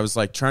with. I was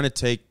like trying to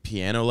take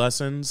piano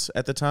lessons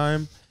at the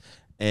time,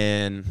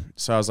 and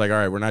so I was like, all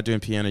right, we're not doing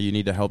piano. You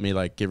need to help me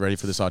like get ready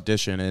for this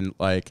audition. And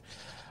like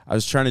I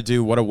was trying to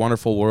do What a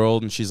Wonderful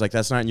World, and she's like,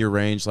 that's not in your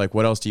range. Like,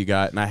 what else do you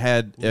got? And I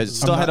had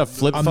a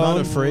flip I'm phone. not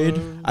afraid.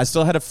 I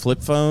still had a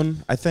flip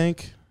phone, I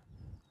think.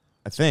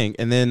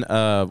 And then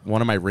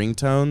one of my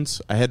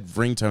ringtones, I had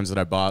ringtones that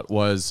I bought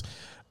was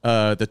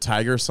the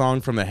Tiger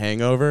song from The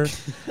Hangover.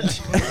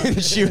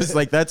 And she was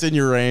like, that's in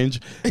your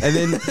range. And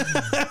then,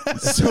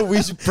 so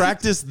we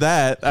practiced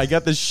that. I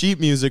got the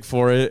sheet music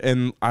for it,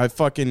 and I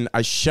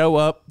show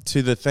up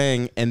to the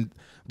thing, and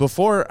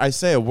before I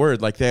say a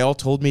word, like they all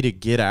told me to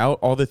get out.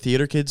 All the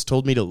theater kids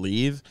told me to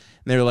leave.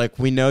 And they were like,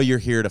 "We know you're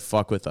here to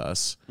fuck with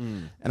us."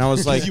 And I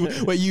was like,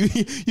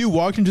 you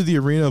walked into the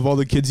arena of all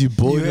the kids you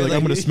bullied. You're like, I'm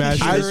gonna smash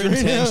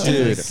this.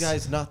 Dude,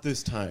 Guys, not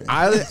this time.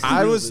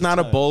 I was not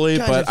a bully,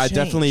 Guys but have I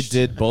definitely changed.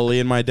 did bully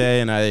in my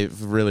day, and I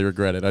really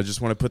regret it. I just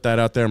want to put that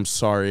out there. I'm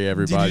sorry,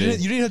 everybody. You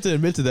didn't have to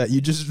admit to that.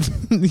 You just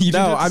you didn't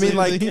No, have to I say mean,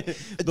 like, anything.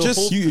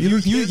 just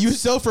you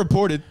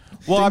self-reported.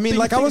 Well, I Ding, mean, ding,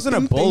 like, I ding, wasn't a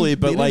ding, bully, ding,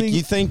 but ding, like, ding.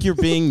 you think you're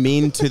being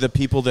mean to the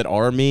people that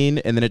are mean,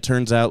 and then it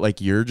turns out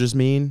like you're just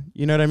mean.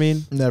 You know what I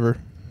mean? Never.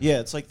 Yeah,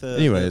 it's like the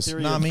Anyways.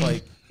 theory Not of me.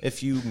 like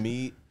if you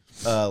meet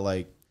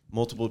like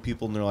multiple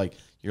people and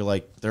you're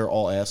like they're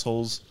all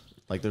assholes.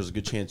 Like there's a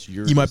good chance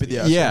you might be the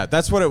asshole. Yeah,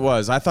 that's what it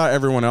was. I thought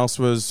everyone else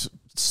was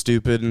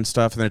stupid and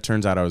stuff, and then it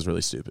turns out I was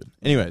really stupid.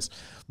 Anyways,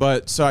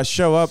 but so I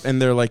show up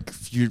and they're like,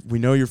 "We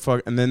know you're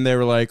fuck," and then they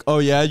were like, "Oh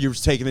yeah, you're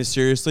taking this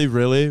seriously,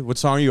 really? What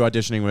song are you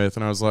auditioning with?"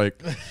 And I was like,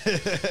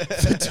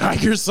 "The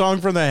Tiger song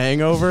from The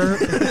Hangover."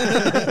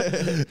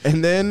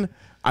 And then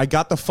I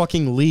got the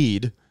fucking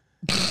lead.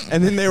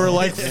 And then they were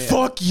like,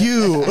 "Fuck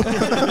you!"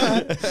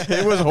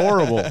 It was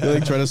horrible. They're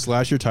like trying to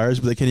slash your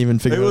tires, but they can't even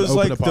figure It out. was how to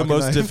like open a the pocket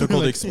most knife. difficult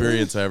Like,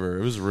 experience ever.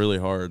 It was really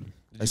hard.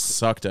 I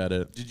sucked at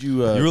it. Did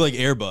you? You were like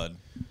Air Bud.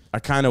 I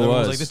kind of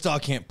Everyone was. was like, this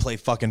dog can't play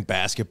fucking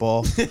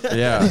basketball.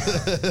 Yeah.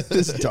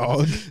 this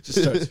dog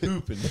just starts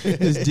hooping.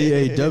 is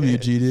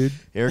DAWG, dude.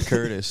 Air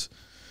Curtis.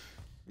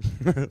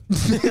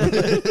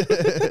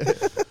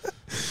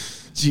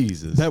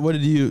 Jesus.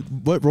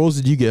 What roles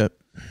did you get?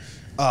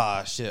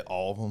 Ah, shit,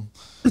 all of them.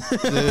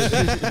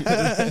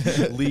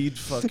 Lead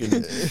fucking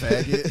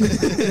faggot.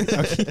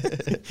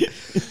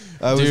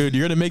 Dude,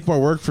 you're gonna make more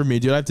work for me,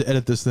 dude. I have to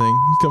edit this thing.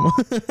 Come on.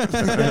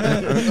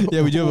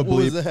 Yeah, we do have a bleep.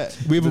 What was that?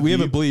 We have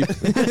a bleep.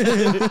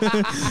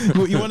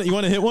 you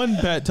want to hit one,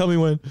 Pat? Tell me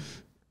when.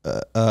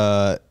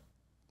 I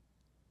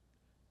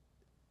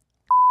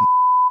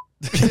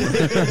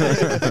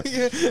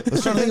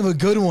was trying to think of a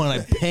good one. I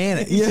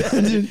panicked. Yeah,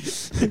 dude.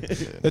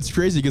 That's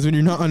crazy because when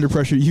you're not under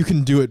pressure, you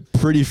can do it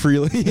pretty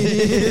freely.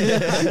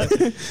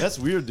 That's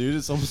weird, dude.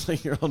 It's almost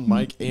like you're on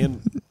mic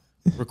and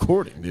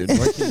recording, dude.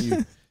 Why can't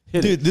you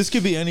hit Dude, this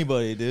could be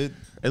anybody, dude.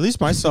 At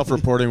least my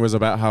self-reporting was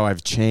about how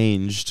I've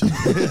changed. Mitch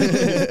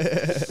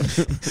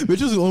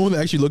was the only one that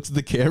actually looked at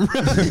the camera.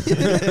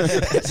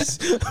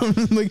 I'm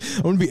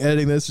gonna be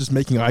editing this, just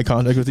making eye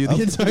contact with you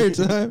the entire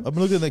time. I've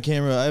been looking at the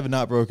camera. I have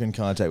not broken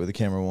contact with the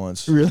camera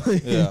once.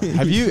 Really? Yeah.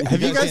 Have you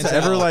guys can't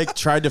ever tell. like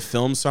tried to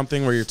film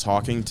something where you're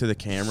talking to the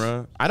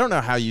camera? I don't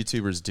know how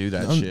YouTubers do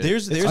that shit.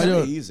 There's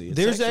really easy. It's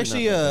there's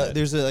actually actually not that bad.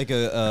 there's a, like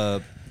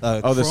a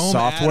Oh, the Chrome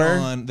software?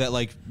 add-on that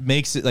like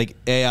makes it like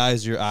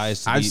AIs your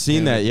eyes. To I've the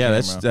seen that.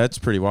 Yeah, camera. that's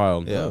pretty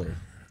wild. Yeah.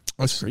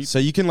 So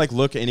you can like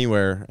look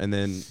anywhere, and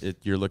then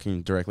you're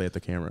looking directly at the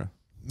camera.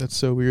 That's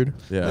so weird.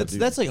 Yeah,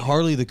 That's like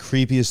hardly the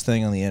creepiest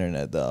thing on the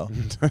internet, though.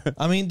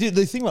 I mean, dude,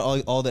 the thing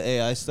about all the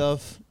AI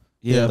stuff,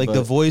 Yeah, like but-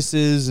 the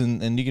voices,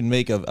 and you can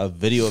make a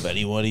video of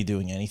anybody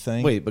doing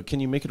anything. Wait, but can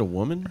you make it a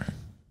woman?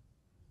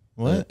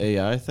 what? The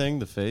AI thing,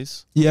 the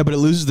face? Yeah, but it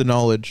loses the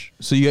knowledge.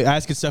 So you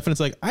ask it stuff, and it's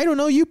like, I don't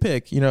know. You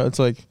pick. You know, it's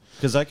like.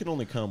 Because I can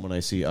only come when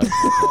I see eye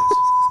contact.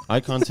 Eye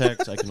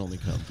contact, I can only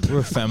come. We're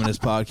a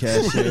feminist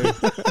podcast here.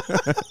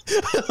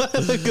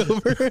 Look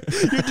over.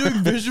 You're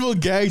doing visual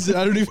gags that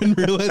I don't even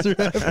realize are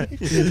happening.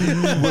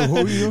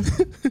 What were you?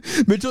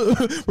 Mitchell,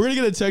 we're gonna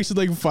get a text in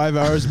like 5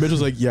 hours.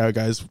 Mitchell's like, "Yeah,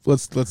 guys,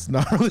 let's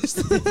not release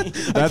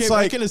this." I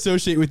like- can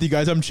associate with you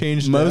guys. I'm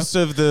changed. most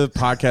of the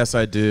podcasts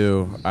I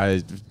do,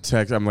 I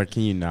text. I'm like,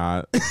 can you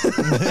not?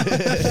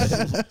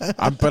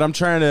 But I'm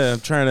trying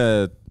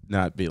to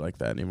not be like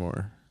that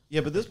anymore.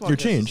 Yeah, but this podcast You're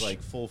changed. is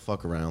like full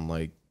fuck around.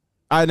 Like,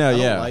 I know. I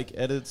don't Yeah, like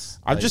edits.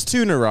 I'm Like, just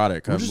too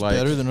neurotic. We're I'm just like,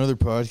 better than other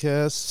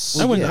podcasts.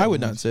 I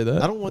would not say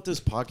that. I don't want this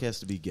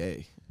podcast to be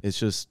gay. It's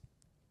just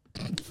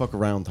fuck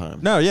around time.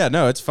 no,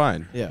 it's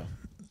fine. Yeah.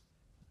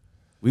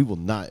 We will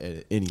not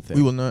edit anything.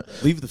 We will not.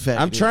 Leave the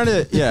fact. I'm trying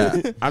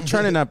to, I'm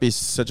trying to not be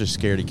such a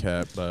scaredy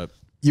cat, but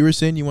You were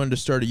saying you wanted to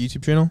start a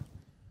YouTube channel.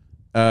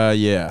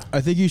 yeah. I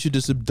think you should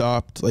just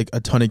adopt like a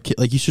ton of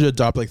like you should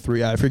adopt like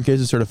 3 African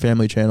kids and start a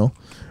family channel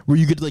where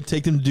you could like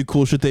take them to do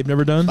cool shit they've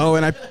never done. Oh,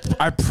 and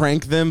I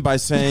prank them by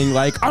saying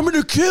like, I'm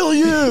gonna kill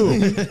you,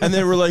 and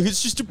they were like,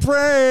 it's just a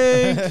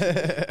prank.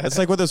 That's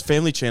like what those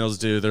family channels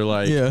do. They're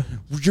like, Yeah.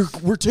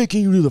 we're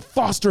taking you to the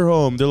foster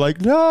home. They're like,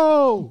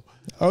 no,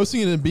 I was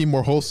thinking it'd be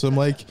more wholesome.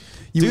 Like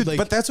you dude, would like,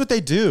 but that's what they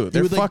do.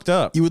 They're you would, like- fucked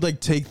up. You would like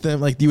take them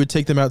like you would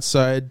take them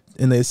outside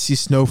and they see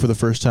snow for the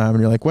first time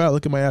and you're like, wow,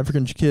 look at my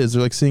African kids.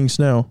 They're like seeing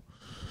snow.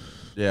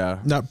 Yeah,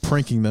 Not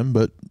pranking them,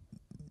 but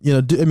you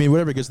know, I mean,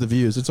 whatever gets the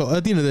views. It's all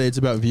at the end of the day, it's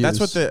about views.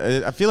 that's what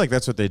I feel like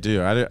that's what they do.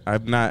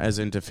 I'm not as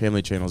into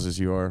family channels as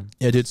you are.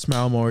 Yeah, dude,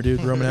 smile more,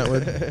 dude. Roman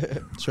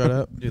Atwood, shut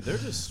up. Dude, they're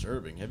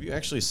disturbing. Have you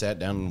actually sat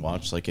down and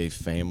watched like a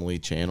family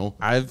channel?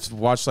 I've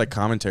watched like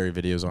commentary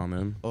videos on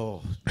them.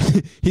 Oh,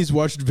 He's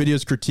watched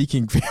videos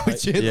critiquing family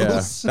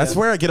channels. Yeah, that's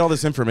where I get all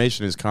this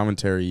information is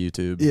commentary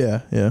YouTube.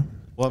 Yeah, yeah.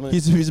 Well, I mean,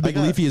 He's a big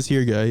Leafy is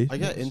here guy. I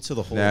got into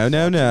the whole. No.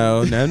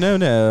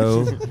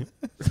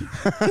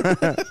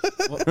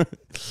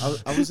 Well,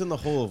 I was in the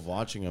whole of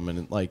watching them,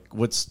 and like,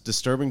 what's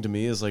disturbing to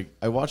me is like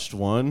I watched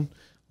one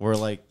where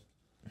like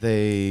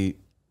they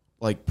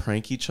like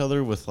prank each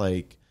other with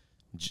like,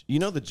 you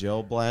know, the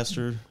gel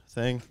blaster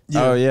thing.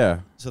 Oh yeah.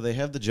 So they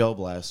have the gel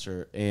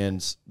blaster,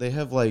 and they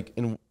have like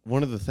in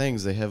one of the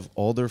things they have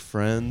all their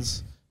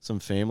friends, some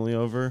family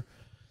over,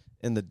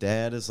 and the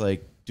dad is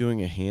like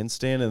doing a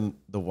handstand, and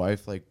the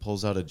wife like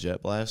pulls out a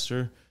jet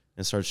blaster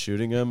and starts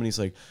shooting him, and he's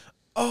like,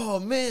 "Oh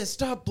man,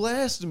 stop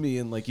blasting me!"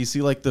 And like you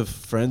see like the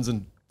friends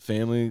and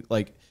family,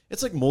 like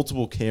it's like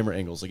multiple camera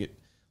angles, like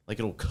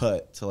it'll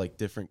cut to like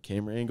different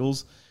camera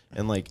angles,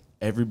 and like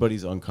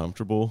everybody's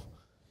uncomfortable.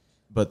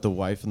 But the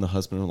wife and the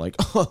husband are like,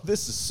 "Oh,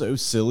 this is so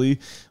silly."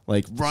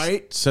 Like,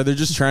 right? So they're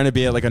just trying to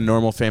be at like a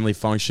normal family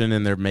function,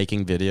 and they're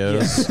making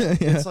videos.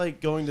 Yeah. It's like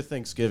going to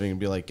Thanksgiving and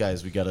be like,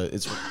 "Guys, we gotta.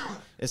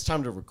 It's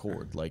time to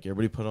record." Like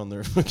everybody put on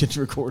their fucking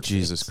record.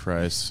 Jesus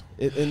Christ!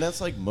 And that's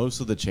like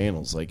most of the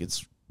channels. Like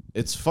it's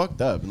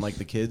fucked up, and like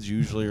the kids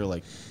usually are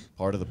like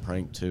part of the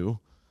prank too.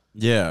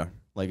 Yeah.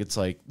 Like it's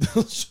like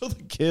they'll show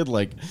the kid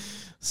like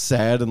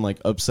sad and like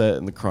upset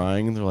and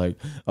crying, and they're like,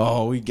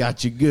 "Oh, we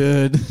got you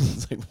good."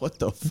 It's like, what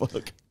the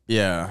fuck?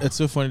 Yeah. It's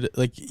so funny.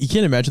 Like you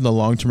can't imagine the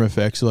long term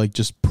effects of like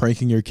just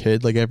pranking your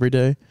kid like every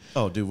day.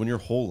 Oh, dude, when your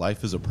whole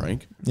life is a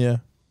prank. Yeah.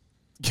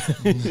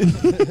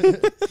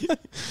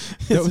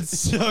 That would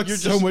suck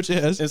so much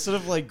ass. Instead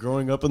of like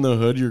growing up in the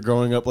hood, you're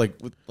growing up like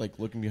with like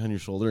looking behind your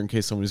shoulder in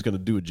case somebody's gonna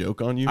do a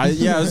joke on you. I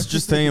was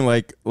just thinking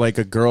like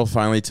a girl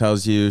finally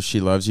tells you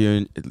she loves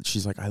you, and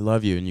she's like, "I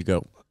love you," and you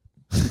go,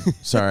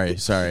 Sorry.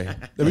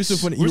 That'd be so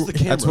funny. Where's the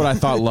camera? That's what I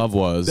thought love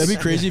was. That'd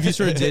be crazy if you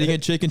started dating a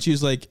chick and she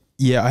was like,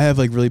 "Yeah, I have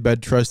like really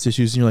bad trust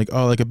issues," and you're like,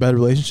 "Oh, like a bad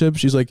relationship?"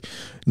 She's like,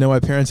 "No,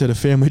 my parents had a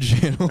family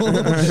channel."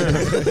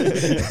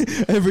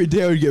 Every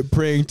day I would get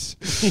pranked.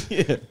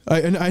 Yeah.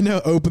 I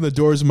now open the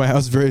doors of my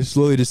house very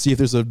slowly to see if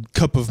there's a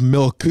cup of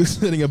milk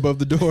sitting above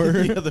the door.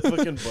 Yeah, the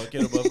fucking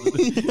bucket above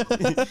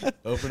the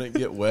open it and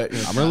get wet.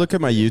 I'm gonna look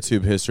at my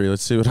YouTube history.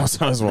 Let's see what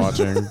else I was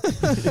watching.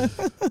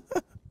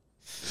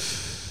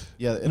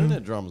 Yeah, the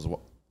internet drama's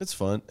it's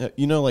fun.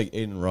 You know, like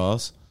Aiden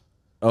Ross.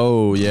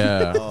 Oh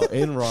yeah. Oh,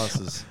 Aiden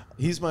Ross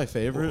he's my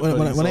favorite.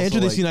 When I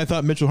entered the scene, I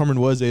thought Mitchell Harmon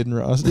was Aiden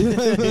Ross.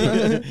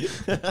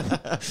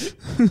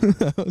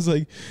 I was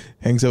like,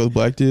 hangs out with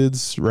black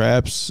dudes,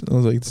 raps. I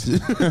was like,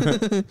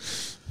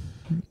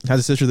 has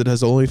a sister that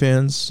has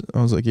OnlyFans.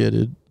 I was like, yeah,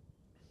 dude.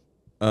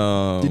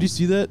 Did you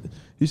see that?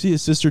 You see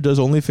his sister does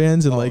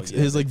OnlyFans and like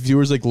his like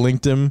viewers like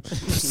linked him.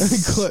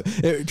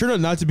 It turned out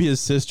not to be his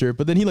sister,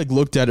 but then he like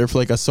looked at her for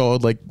like a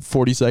solid like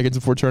 40 seconds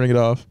before turning it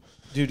off.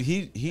 Dude,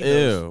 he Ew,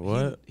 knows,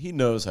 what? He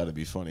knows how to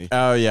be funny.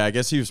 Oh yeah, I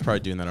guess he was probably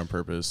doing that on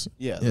purpose.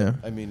 Yeah.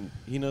 I mean,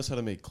 he knows how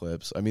to make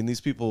clips. I mean,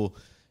 these people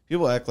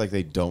act like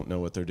they don't know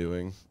what they're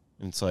doing.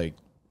 And it's like,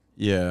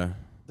 Yeah.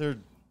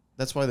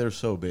 that's why they're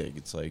so big.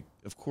 It's like,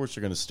 of course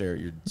you're gonna stare at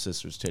your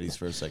sister's titties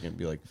for a second and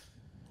be like,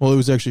 Well, it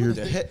was actually her.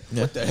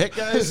 what the heck,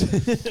 guys?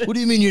 What do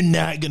you mean you're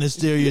not gonna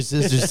stare at your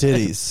sister's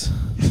titties?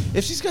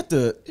 if she's got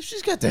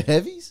the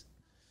heavies,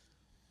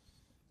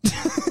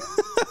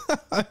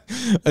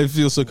 I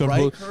feel so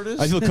comfortable. Right, Curtis?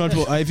 I feel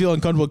comfortable. I feel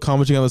uncomfortable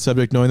commenting on the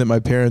subject, knowing that my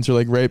parents are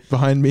like right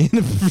behind me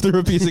through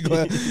a piece of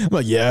glass. I'm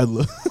like, yeah.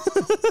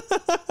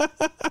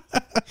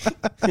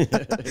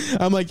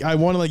 I'm like, I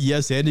want to like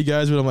yes and you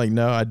guys, but I'm like,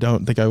 no, I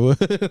don't think I would.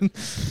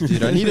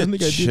 Dude, I need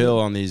to chill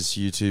on these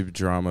YouTube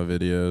drama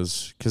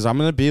videos because I'm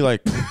gonna be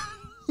like,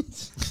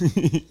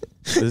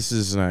 this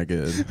is not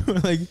good.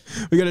 Like,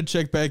 we got to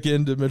check back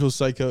into mental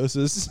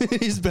psychosis.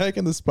 He's back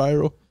in the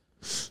spiral.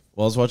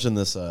 Well, I was watching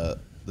this.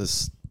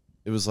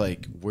 It was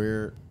like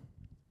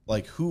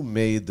who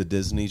made the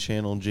Disney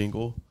Channel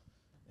jingle,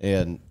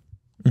 and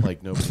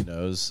like nobody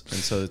knows, and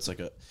so it's like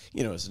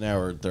it's an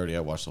hour and 30. I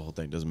watched the whole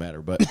thing. Doesn't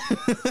matter, but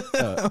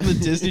On the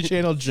Disney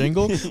Channel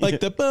jingle, like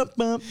the bump,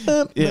 bump,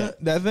 bump, Yeah.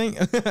 that thing.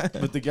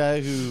 but the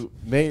guy who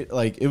made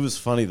it was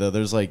funny though.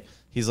 There's like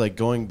he's like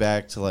going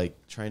back to like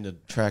trying to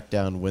track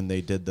down when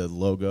they did the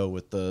logo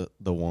with the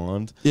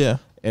wand. Yeah.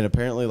 And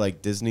apparently,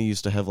 like, Disney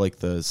used to have, like,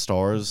 the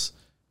stars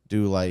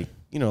do, like,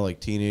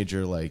 like,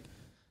 teenager, like,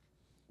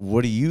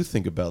 what do you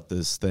think about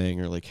this thing?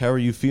 Or, like, how are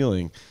you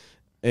feeling?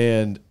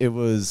 And it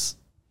was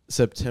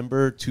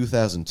September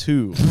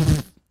 2002.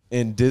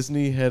 And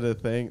Disney had a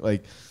thing,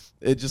 like,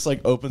 it just,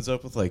 like, opens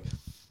up with, like,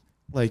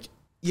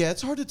 yeah,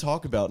 it's hard to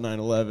talk about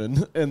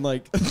 9/11. And,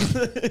 like...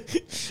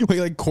 Wait,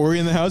 like Corey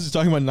in the house is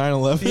talking about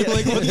 9/11? Yeah.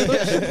 Like, what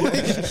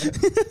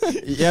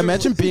the Yeah,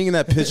 imagine being in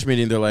that pitch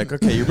meeting. They're like,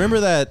 okay, you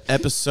remember that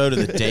episode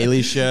of The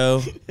Daily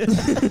Show?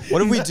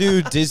 What if we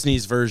do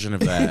Disney's version of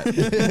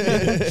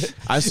that?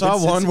 I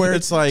saw one where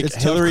it's like It's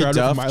Hillary Tough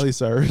Crowd with Duff. Miley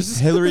Cyrus.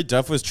 Hillary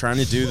Duff was trying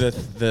to do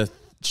the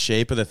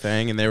shape of the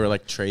thing, and they were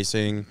like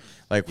tracing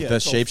like Yeah, the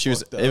it's all shape she was.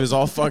 fucked up. It was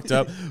all fucked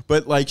up.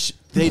 But like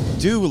they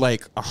do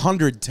like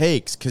 100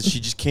 takes because she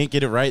just can't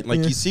get it right. And, like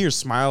you see her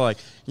smile, like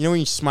when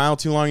you smile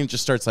too long, it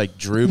just starts like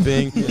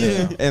drooping,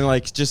 and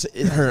like just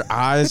in her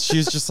eyes, she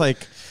was just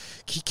like.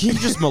 can you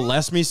just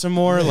molest me some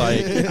more?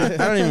 Like, I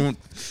don't even.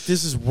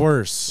 This is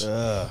worse.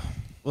 Well,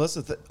 that's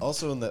the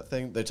also in that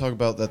thing they talk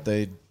about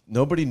that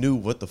nobody knew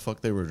what the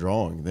fuck they were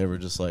drawing. They were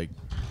just like,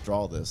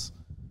 draw this,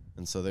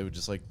 and so they would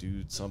just like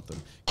do something.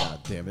 God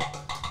damn it!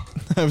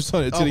 I was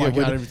telling you, it's Oh gonna my get god,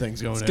 windy.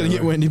 everything's going. It's gonna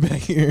get windy back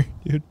here,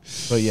 dude.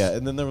 But yeah,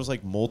 and then there was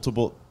like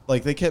multiple.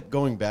 Like they kept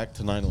going back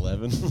to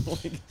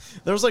 9/11. Like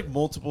there was like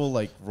multiple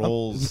like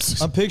roles.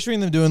 I'm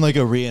picturing them doing like a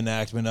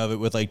reenactment of it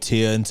with like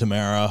Tia and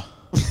Tamara.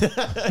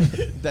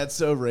 That's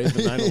so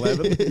Raven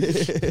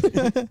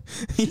 9/11.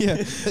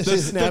 Yeah,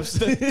 snaps.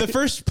 the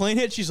first plane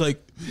hit. She's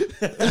like,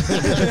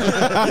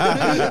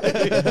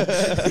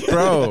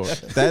 Bro,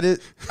 that is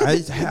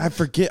I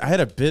forget. I had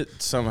a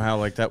bit somehow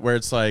like that where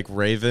it's like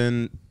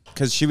Raven,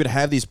 because she would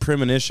have these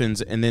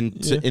premonitions, and then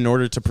in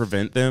order to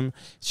prevent them,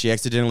 she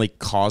accidentally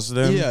caused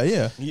them.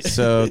 yeah.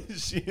 So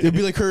It'd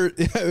be like her.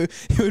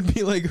 It would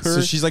be like her.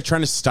 so she's like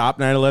trying to stop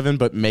 9/11,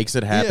 but makes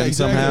it happen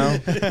somehow.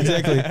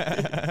 Exactly.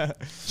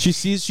 She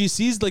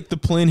sees like the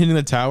plane hitting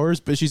the towers,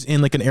 but she's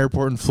in like an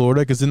airport in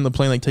Florida because didn't the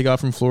plane like take off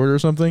from Florida or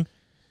something?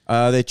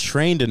 They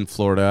trained in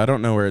Florida. I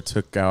don't know where it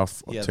took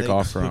off. Yeah, took they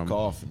off from. Took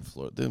off in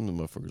Florida. Them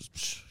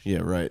motherfuckers. Yeah,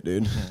 right,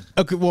 dude.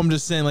 Okay, well I'm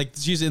just saying like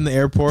she's in the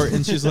airport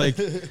and she's like,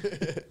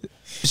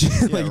 she,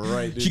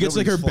 right, dude. she gets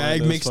like her Nobody's flying bag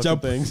those mixed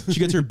up. fucking things. She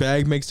gets her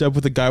bag mixed up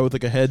with a guy with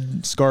like a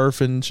head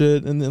scarf and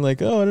shit, and then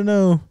like, oh, I don't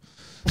know.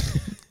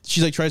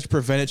 She like tries to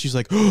prevent it. She's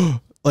like, oh,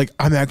 like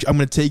I'm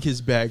gonna take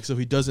his bag so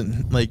he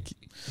doesn't like,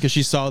 because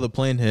she saw the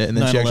plane hit and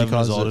then she actually 9/11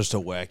 was caused all it. just a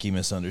wacky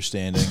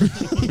misunderstanding.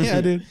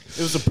 Yeah, dude. It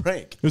was a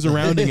prank. It was a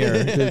rounding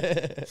error, dude.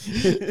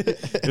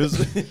 It was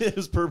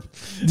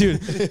Dude,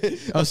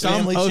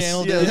 Family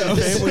Channel Yeah, did. the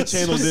Family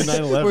Channel did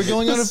 9/11. We're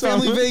going on a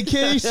family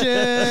vacation.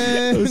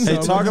 Hey,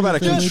 talk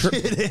about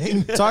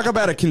talk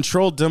about a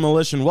controlled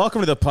demolition. Welcome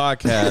to the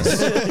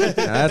podcast.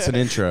 Now, that's an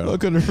intro.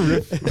 Welcome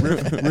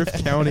to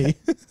Riff County.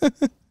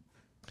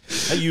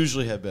 I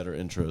usually have better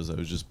intros. I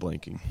was just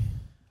blanking.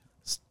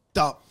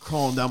 Stop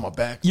crawling down my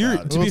back. You're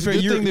to be fair,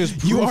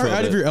 you are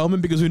out of your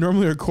element because we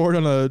normally record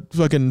on a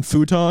fucking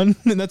futon,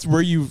 and that's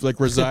where you like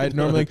reside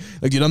normally.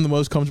 Like dude, I'm the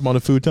most comfortable on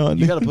a futon.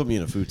 You got to put me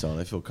in a futon.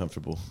 I feel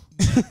comfortable.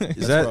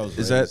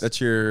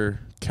 That's your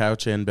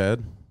couch and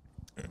bed?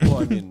 Well,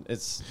 I mean,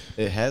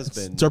 it has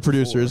been. It's our before.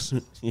 producers.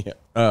 Yeah.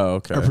 Oh,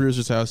 okay. Our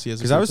producer's house. He has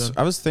a Because futon.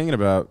 I was thinking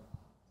about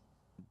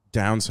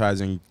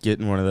downsizing,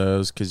 getting one of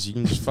those, because you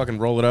can just fucking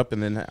roll it up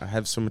and then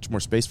have so much more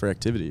space for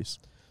activities.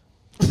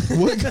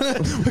 what kind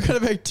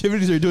of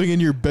activities are you doing in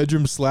your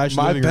bedroom / My living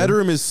room?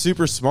 bedroom is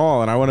super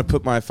small, and I want to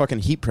put my fucking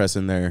heat press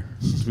in there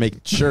to make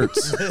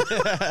shirts.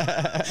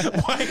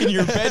 Why in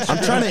your bedroom?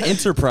 I'm trying to Do you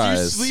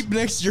enterprise. sleep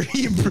next to your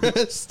heat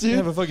press, Do you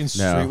have dude? a fucking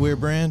No. streetwear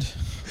brand?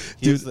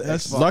 Dude,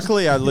 that's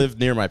Luckily, I live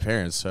near my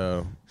parents,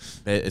 so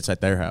it's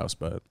at their house.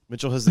 But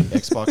Mitchell has the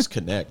Xbox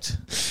Connect.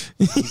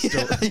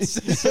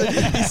 He's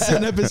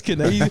setting up his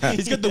Kinect.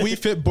 He's got the Wii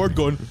Fit board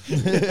going.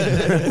 He's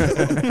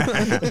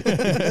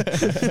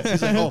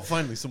like, oh,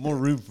 finally, some more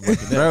room for my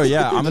Connect. bro,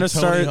 yeah, I'm gonna Tony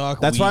start.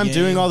 Hawk That's Wii why I'm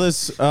doing game. all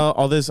this.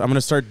 I'm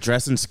gonna start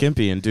dressing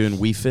skimpy and doing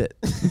Wii Fit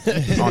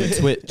on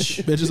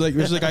Twitch. Bitch is like,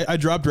 I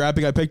dropped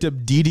rapping. I picked up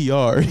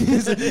DDR.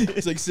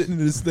 He's like sitting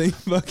in this thing,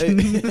 fucking.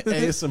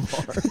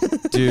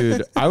 ASMR.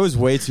 Dude, I was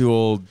way too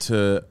old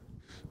to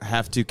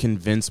have to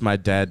convince my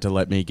dad to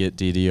let me get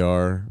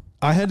DDR.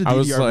 I had a I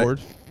was DDR like, board.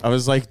 I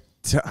was like,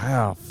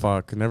 oh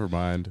fuck, never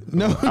mind.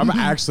 No. I'm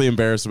actually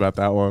embarrassed about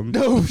that one.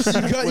 No,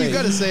 you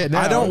got to say it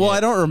now. I don't. Well, I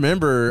don't We're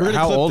remember gonna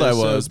how clip old I this,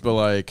 so- was, but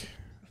like,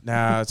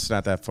 nah, it's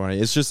not that funny.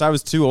 It's just I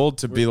was too old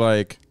to be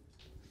like.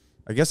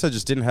 I guess I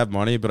just didn't have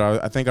money, but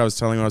I think I was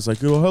telling him, I was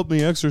like, "It'll help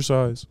me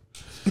exercise."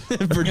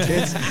 for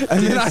kids.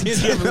 And then I did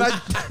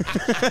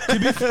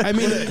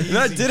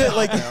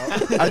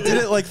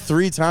it like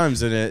 3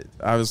 times, and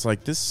I was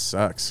like, "This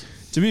sucks."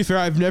 To be fair,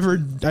 I've never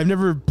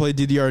played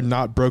DDR and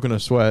not broken a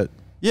sweat.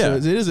 Yeah.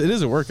 So it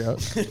is a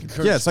workout.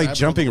 Yeah, it's like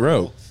jumping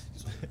rope.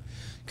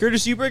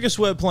 Curtis, you break a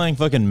sweat playing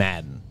fucking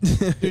Madden.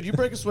 Dude, you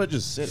break a sweat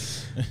just sitting.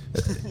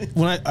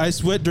 When I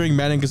sweat during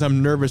Madden because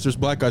I'm nervous. There's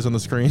black guys on the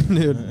screen,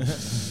 dude.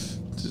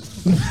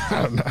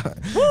 I don't know.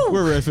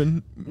 We're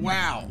riffing.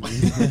 Wow.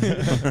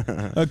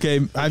 Okay,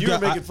 You were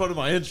making fun of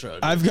my intro.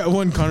 Dude. I've got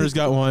one. Connor's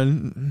got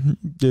one.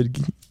 Dude,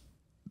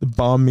 the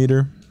bomb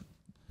meter.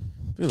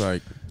 Be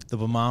like, The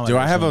Bamama. do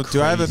I have a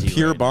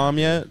pure bomb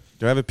yet?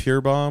 Do I have a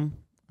pure bomb?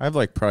 I have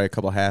like probably a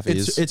couple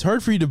halfies. It's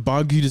hard for you to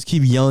bomb. You just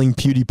keep yelling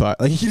PewDiePie.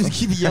 Like you just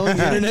keep yelling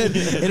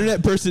internet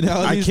I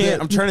personalities.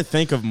 can't. I'm trying to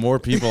think of more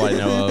people I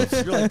know of.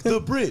 You're like, the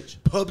bridge,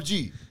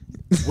 PUBG,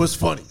 was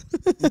funny.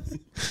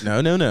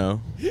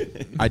 No.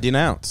 I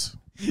denounce.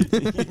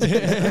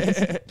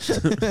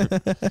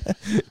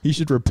 You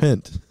should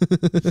repent.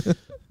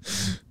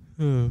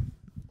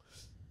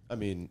 I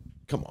mean,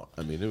 come on.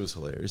 I mean, it was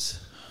hilarious.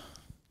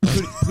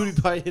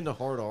 PewDiePie hitting a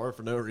hard R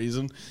for no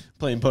reason,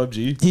 playing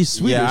PUBG. He's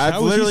Swedish. Yeah, I've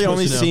How was he literally supposed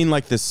only to know? seen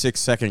like the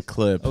 6-second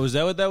clip. Oh, is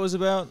that what that was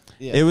about?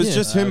 Yeah. It was Yeah.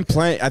 just him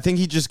playing. I think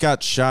he just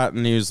got shot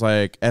and he was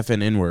like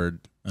effing inward.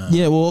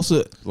 Yeah, well,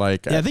 also,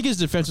 Like, I think his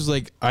defense was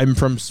like, I'm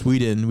from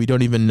Sweden. We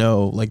don't even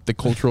know like the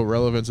cultural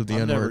relevance of the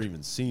I've never N-word.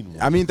 even seen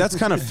one. I mean, that's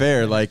kind of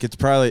fair. Like, it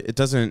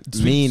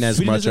doesn't mean as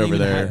Sweden much doesn't over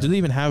even there. do they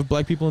even have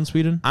black people in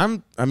Sweden?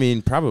 I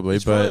mean, probably,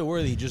 It's probably but a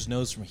word that he just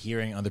knows from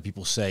hearing other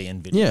people say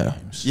in video Yeah.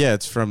 games. yeah,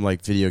 it's from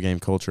like video game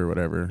culture or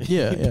whatever.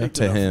 Yeah, yeah. Picked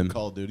it up from him.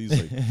 Call of Duty.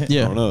 He's like,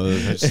 Yeah. I don't know. I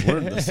just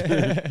learned this.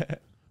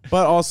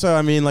 But also,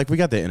 I mean, like, we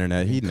got the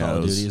internet. He Call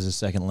of knows. Duty is a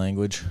second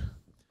language.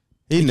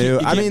 He knew.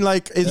 he I mean, can't-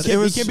 like, it You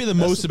was. can't be the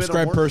that's most the bit I'm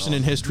subscribed working person on.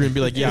 in history and be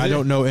like, yeah, I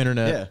don't know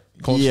internet Yeah.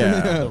 culture.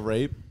 Yeah.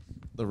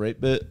 the rape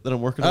bit that I'm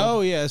working on.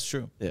 Oh, yeah, that's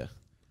true. Yeah.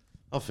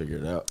 I'll figure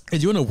it out. Hey,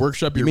 do you want to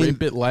workshop your mean- rape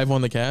bit live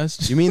on the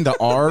cast? You mean the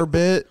R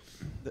bit?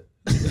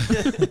 I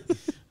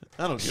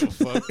don't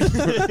give a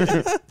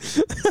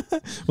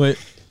fuck. Wait,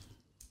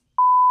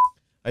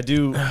 I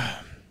do.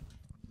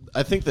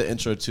 I think the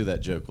intro to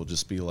that joke will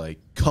just be like,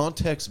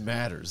 context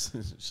matters.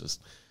 It's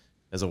just,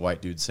 as a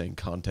white dude saying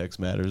context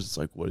matters, it's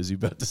like, what is he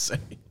about to say?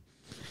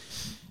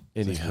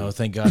 Oh,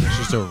 thank God, it's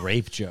just a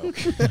rape joke.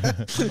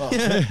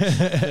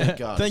 Thank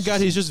God. thank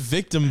God he's just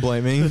victim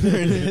blaming.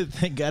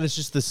 Thank God it's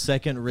just the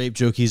second rape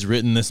joke he's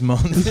written this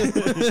month.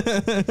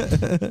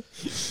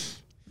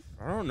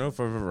 I don't know if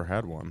I've ever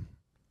had one.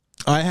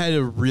 I had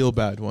a real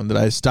bad one that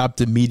I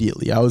stopped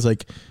immediately. I was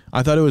like,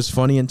 I thought it was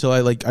funny until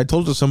I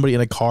told it to somebody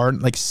in a car.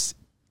 Like,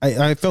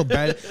 I felt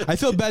bad. I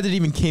felt bad that it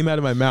even came out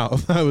of my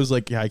mouth. I was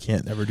like, yeah, I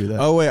can't ever do that.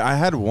 Oh wait, I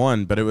had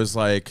one, but it was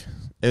like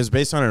it was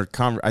based on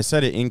I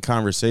said it in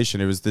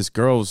conversation. It was this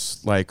girl's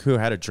like who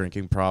had a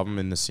drinking problem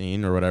in the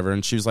scene or whatever,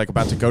 and she was like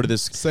about to go to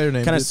this Say her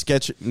name, kind of dude.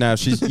 sketch. No,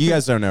 you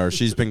guys don't know her.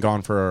 She's been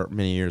gone for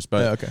many years,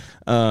 but Yeah,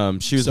 okay.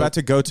 she was about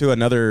to go to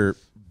another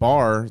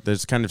bar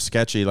that's kind of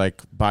sketchy,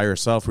 like by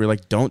herself. We were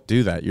like, don't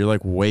do that. You're like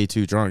way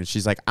too drunk. And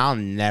she's like, I'll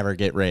never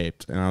get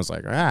raped. And I was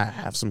like,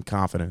 have some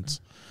confidence.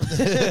 Yeah,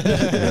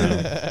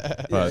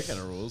 that kind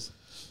of rules.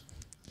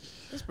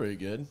 That's pretty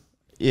good.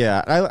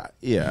 Yeah, I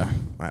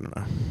don't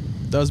know.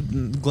 That was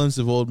glimpse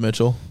of old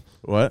Mitchell.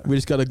 What? We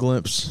just got a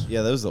glimpse.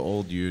 Yeah, that was the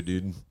old you,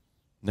 dude.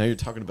 Now you're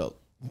talking about.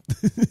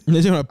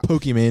 They're doing a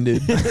Pokemon,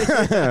 dude.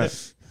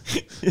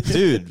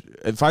 Dude,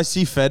 if I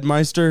see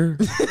Fedmeister,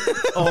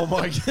 Oh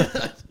my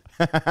god.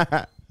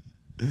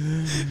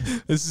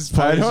 This is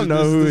I don't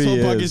know who this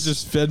he whole podcast is.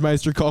 is just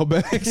Fedmeister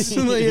callbacks.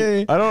 Like,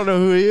 yeah. I don't know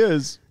who he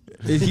is.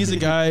 He's a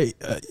guy.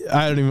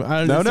 I don't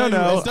even.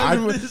 No.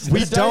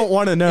 We don't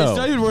want to know. It's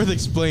not even worth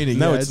explaining.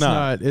 No, Yeah, it's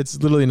not.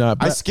 It's literally not.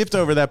 I But skipped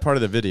over that part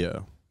of the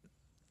video.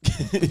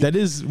 that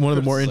is one of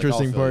the more It's like,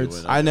 I'll interesting fill you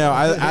parts. in. I know.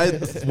 I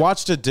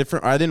watched I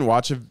didn't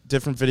watch a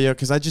different video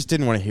because I just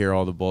didn't want to hear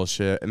all the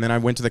bullshit. And then I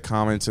went to the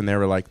comments and they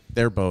were like,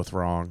 they're both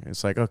wrong.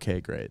 It's like,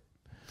 okay, great.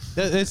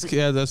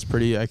 That's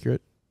pretty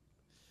accurate.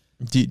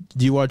 Do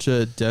you watch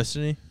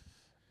Destiny?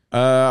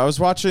 I was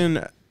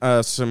watching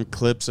some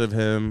clips of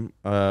him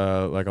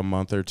like a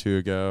month or two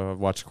ago. I've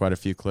watched quite a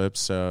few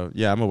clips. So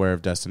yeah, I'm aware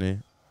of Destiny.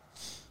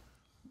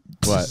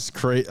 What? It's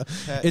great.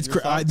 It's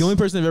the only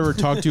person I've ever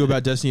talked to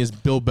about Destiny is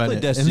Bill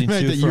Bennett. Destiny and the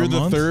fact 2 that for you're a the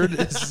month. third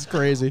is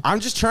crazy. I'm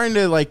just trying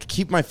to like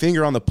keep my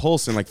finger on the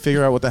pulse and like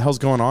figure out what the hell's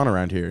going on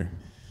around here.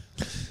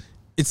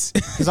 It's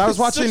Because I was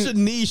watching. such a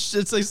niche.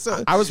 It's like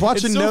so. I was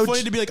watching It's so no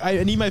funny to be like,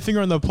 I need my finger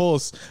on the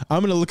pulse.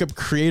 I'm gonna look up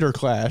Creator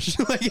Clash.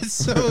 Like it's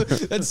so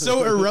that's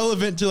so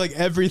irrelevant to like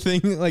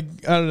everything. Like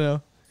I don't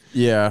know.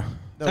 Yeah.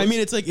 I mean,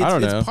 it's like I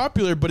don't know. it's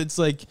popular, but it's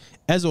like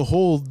as a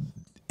whole,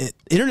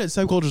 internet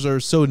subcultures are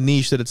so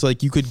niche that it's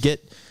like you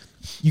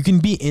can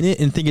be in it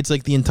and think it's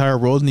like the entire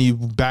world, and you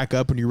back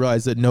up and you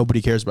realize that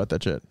nobody cares about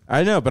that shit.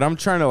 I know, but I'm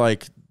trying to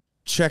like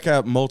check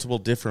out multiple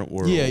different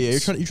worlds. Yeah, you're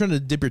trying to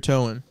dip your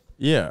toe in.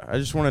 Yeah, I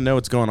just want to know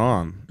what's going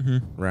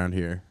on around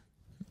here.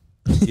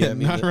 Yeah, I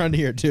mean, Not around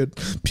here, dude.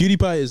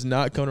 PewDiePie is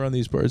not coming around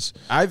these parts.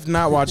 I've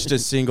not watched a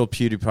single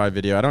PewDiePie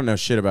video. I don't know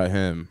shit about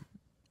him.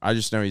 I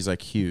just know he's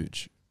like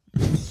huge.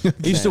 I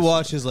used to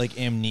watch his like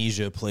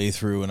Amnesia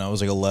playthrough when I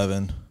was like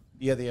 11.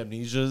 yeah, the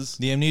amnesias.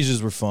 The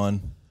Amnesias were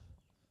fun.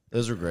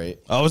 Those are great.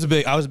 I was a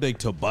big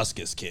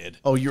Tobuscus kid.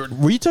 Oh,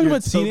 Were you talking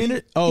about Toby? seeing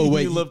it? Oh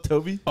wait, You love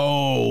Toby?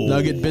 Oh,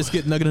 nugget and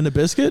a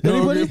biscuit.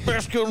 Anybody?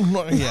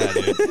 Yeah,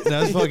 dude. That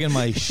was fucking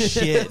my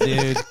shit,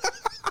 dude.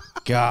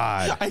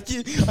 God. I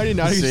did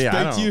not See, I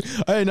expect don't- you.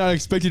 I did not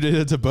expect you to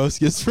hit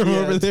Tobuscus from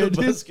over there, dude.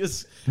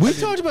 Tobuscus. We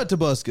talked about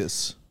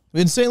Tobuscus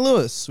in St.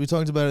 Louis. We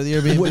talked about it at the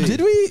Airbnb. What, did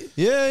we?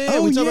 Yeah.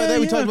 Oh, we talked about that.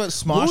 We yeah. talked about What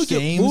Smosh was your-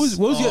 games.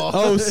 What was your?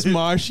 Oh,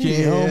 Smosh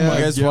game. Oh You my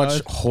guys god.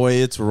 watch Hoy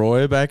It's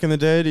Roy back in the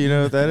day? Do you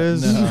know what that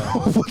is?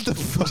 What the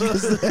fuck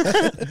is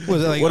that?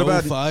 Was it like What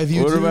about 05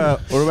 YouTube?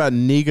 what about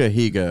Niga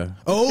Higa?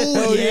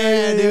 Oh,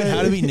 yeah, dude.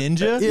 How to be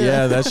ninja?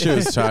 Yeah, that shit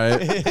was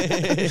tight.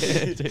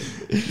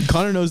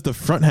 Connor knows the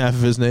front half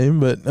of his name,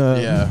 but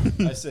Yeah.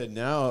 I said,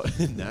 now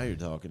you're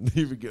talking.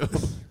 Here we go.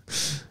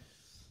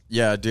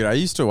 Yeah, dude, I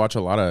used to watch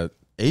a lot of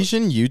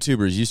Asian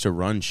YouTubers used to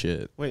run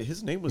shit. Wait,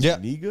 his name was Yeah.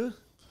 Niga?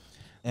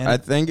 I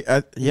think, I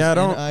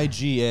don't.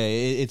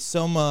 Niga. It's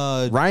some.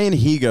 Ryan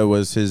Higa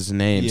was his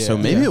name, so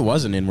Yeah. maybe it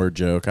was an inward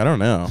joke. I don't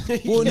know.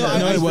 Well, no, No,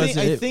 I, it I,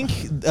 wasn't. think,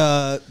 I think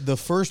the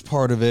first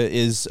part of it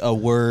is a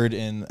word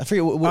in. I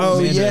forget what Oh,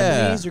 Mandarin,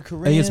 yeah. Chinese or I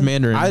Korean. think it's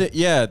Mandarin.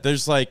 Yeah,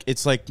 there's like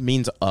it's like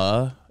means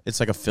It's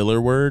like a filler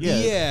word.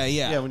 Yeah.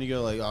 Yeah, when you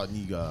go like, oh,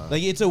 niga.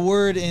 Like it's a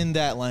word in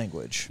that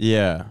language,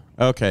 Yeah.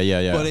 Okay.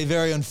 Yeah. but a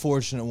very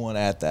unfortunate one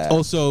at that.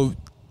 Also,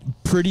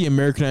 pretty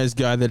Americanized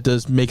guy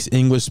that makes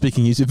English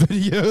speaking YouTube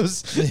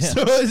videos.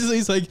 So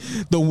it's like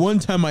the one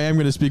time I am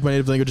going to speak my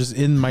native language is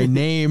in my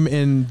name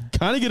and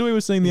kind of get away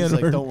with saying the He's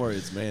N-word. like, don't worry,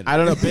 it's man. I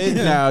don't know. Big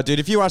now, dude.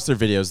 If you watch their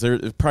videos,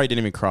 it probably didn't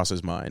even cross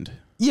his mind.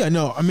 Yeah,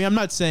 no. I mean, I'm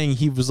not saying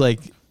he was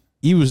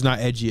not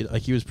edgy.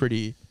 Like he was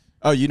pretty.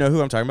 Oh, you know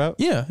who I'm talking about?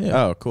 Yeah.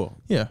 Oh, cool.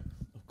 Yeah.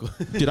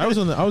 Dude, I was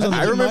on the. I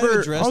remember- might have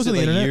addressed I was on it the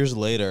like internet. years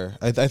later.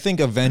 I think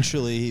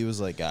eventually he was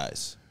like,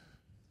 guys.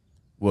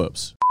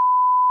 Whoops.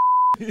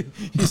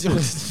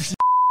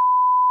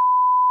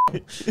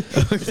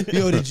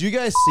 Yo, did you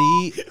guys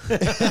see?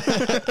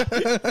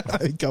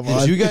 Come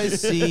Did you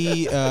guys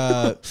see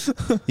the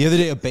other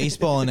day a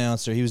baseball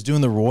announcer? He was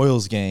doing the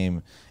Royals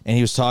game, and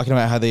he was talking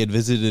about how they had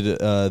visited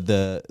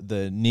the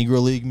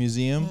Negro League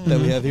Museum that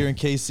we have here in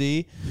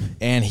KC,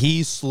 and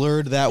he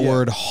slurred that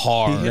word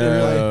hard.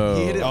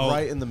 He hit it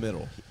right in the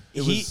middle.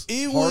 It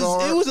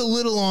was a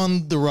little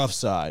on the rough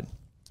side.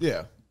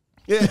 Yeah.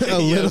 A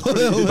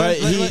little. But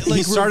he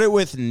like started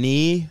with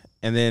knee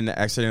and then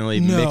accidentally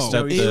mixed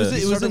up it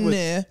the. was a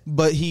nah,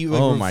 but he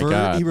Oh my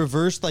God. he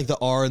reversed like the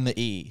R and the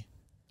E.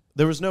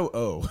 There was no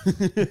O.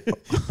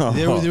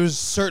 There was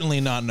certainly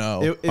not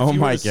no. If Oh you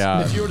my were to-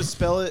 God. If you were to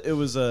spell it, it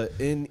was a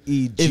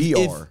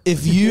N-E-G-R.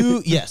 If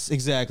you yes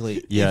exactly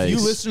if you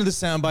Yikes. listen to the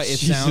soundbite, it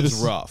Jesus. sounds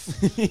rough.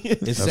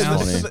 It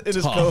sounds funny. And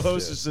his tough.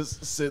 co-host is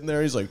just sitting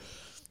there. He's like,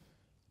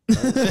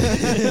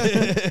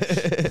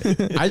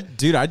 I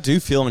do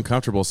feel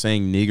uncomfortable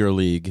saying Negro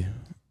League,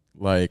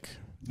 like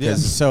Yeah.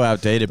 because it's so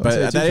outdated. Don't say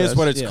it But too that is fast.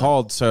 what it's Yeah.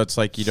 called. So it's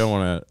like you don't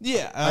want to.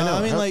 Yeah,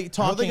 I mean, how- like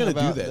how are they talking gonna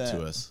about do that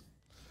to us?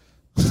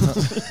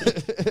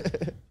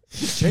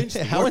 Change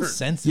the How word.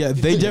 insensitive.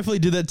 Yeah, they definitely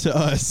did that to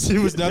us. It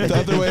was not the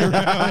other way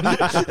around.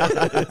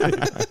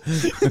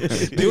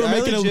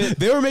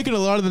 They were making a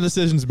lot of the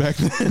decisions back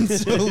then.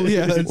 So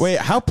yeah, Wait,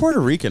 how Puerto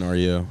Rican are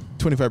you?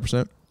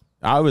 25%.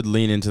 I would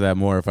lean into that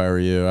more if I were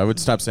you. I would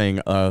stop saying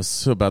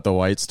us about the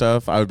white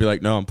stuff. I would be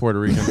like, no, I'm Puerto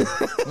Rican.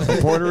 I'm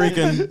Puerto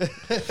Rican.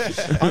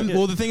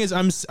 Well, the thing is,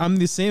 I'm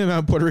the same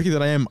amount Puerto Rican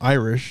that I am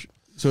Irish,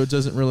 so it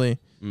doesn't really.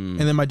 And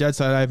then my dad's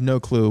side, I have no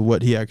clue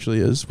what he actually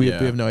is. We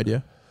have no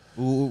idea.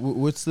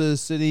 What's the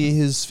city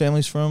his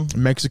family's from?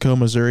 Mexico,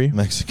 Missouri.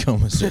 Mexico,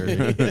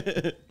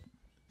 Missouri.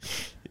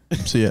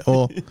 So yeah,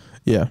 well,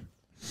 yeah.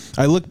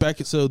 I look back.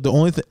 So the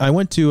only thing I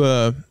went to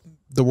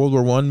the World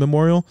War I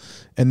memorial,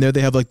 and there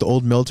they have like the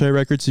old military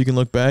records, so you can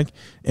look back.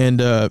 And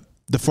the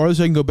farthest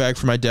I can go back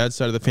from my dad's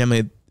side of the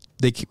family,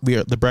 the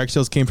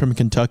Braxells came from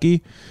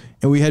Kentucky,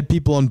 and we had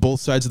people on both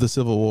sides of the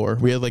Civil War.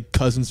 We had like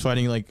cousins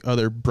fighting like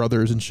other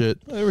brothers and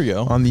shit. There we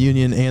go. On the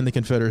Union and the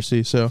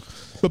Confederacy. So,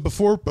 but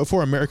before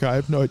America, I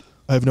have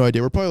no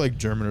idea. We're probably like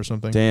German or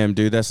something. Damn,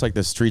 dude, that's like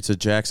the streets of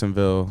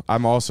Jacksonville.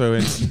 I'm also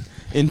into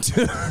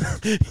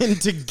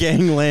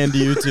gangland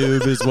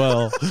YouTube as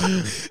well.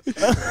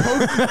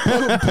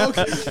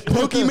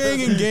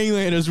 Pokemon and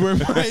Gangland is where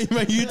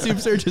my YouTube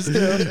searches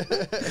go.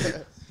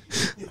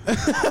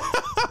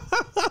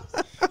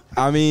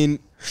 I mean,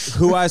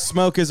 Who I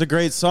Smoke is a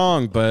great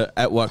song, but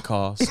at what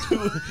cost?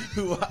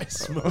 Who I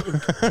smoke.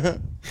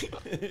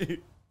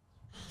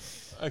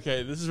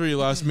 Okay, this is where you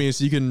lost me,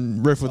 so you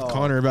can riff with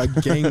Connor about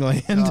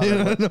Gangland.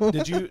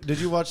 Did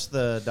you watch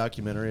the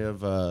documentary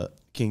of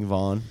King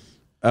Von?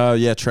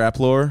 Yeah, Trap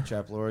Lore.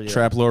 Trap Lore? Yeah.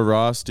 Trap Lore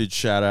Ross, dude,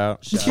 shout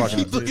out. Shout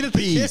out, Looking at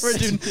the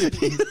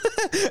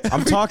camera, dude.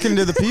 I'm talking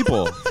to the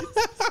people.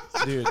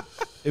 dude.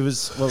 It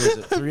was, what was it,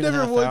 3.5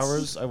 never once-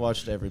 hours? I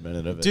watched every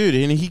minute of it. Dude,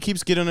 and he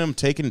keeps getting them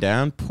taken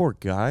down. Poor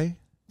guy.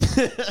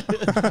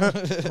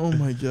 Oh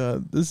my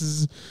god, this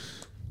is.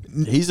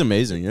 He's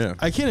amazing, yeah.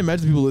 I can't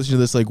imagine people listening to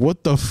this like,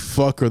 what the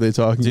fuck are they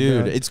talking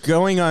Dude, about? it's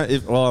going on.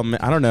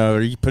 I don't know.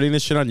 Are you putting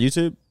this shit on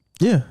YouTube?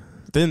 Yeah.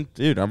 Then,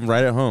 dude, I'm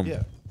right at home.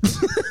 Yeah.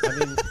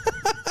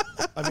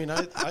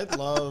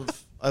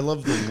 I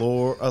love the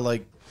lore.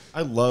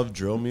 I love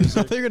drill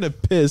music. They're gonna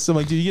piss. I'm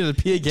like, dude, you gonna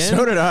pee again?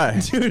 So did I.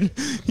 Dude,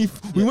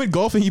 we went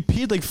golfing. He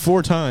peed like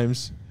 4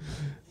 times.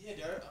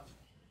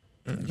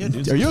 Yeah,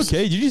 dude. Are you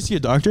okay? Did you just see a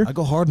doctor? I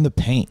go hard in the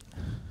paint.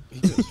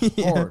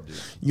 Hard, dude.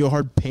 You go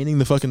hard painting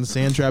the fucking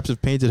sand traps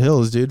of Painted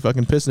Hills, dude.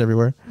 Fucking pissing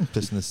everywhere.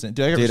 Pissing the sand.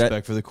 Dude, I got Dude,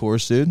 respect for the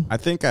course, dude. I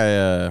think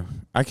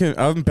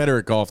I'm better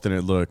at golf than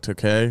it looked,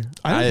 okay?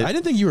 I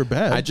didn't think you were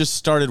bad. I just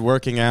started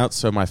working out,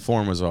 so my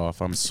form was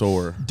off. I'm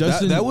sore.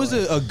 Dustin, That was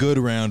a good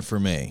round for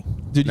me.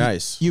 dude,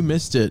 Nice. You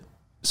missed it.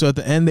 So at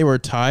the end they were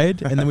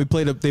tied, and then they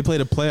played a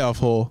playoff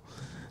hole.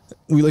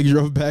 We like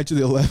drove back to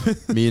the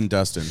 11th. Me and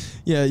Dustin.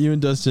 Yeah, you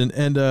and Dustin,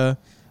 and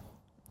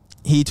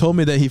he told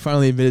me that he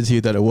finally admitted to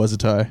you that it was a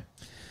tie.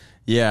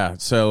 Yeah,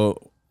 so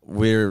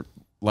we're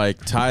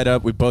like tied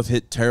up. We both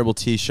hit terrible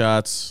tee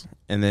shots,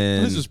 and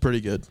then This was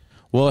pretty good.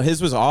 Well,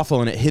 his was awful,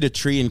 and it hit a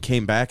tree and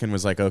came back and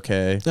was like,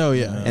 okay. Oh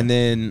yeah. And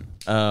then,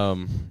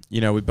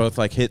 we both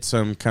like hit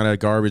some kind of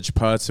garbage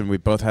putts, and we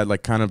both had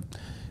like kind of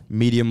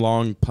medium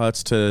long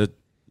putts to,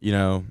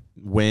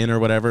 win or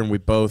whatever, and we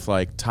both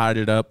like tied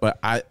it up. But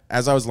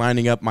as I was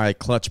lining up my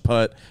clutch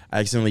putt, I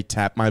accidentally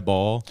tapped my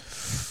ball,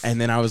 and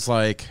then I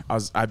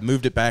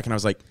moved it back, and I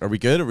was like, "Are we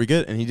good? Are we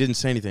good?" And he didn't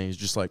say anything. He's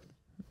just like,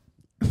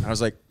 I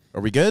was like, "Are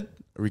we good?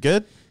 Are we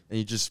good?" And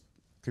he just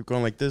kept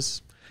going like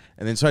this.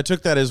 And then so I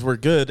took that as we're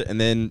good,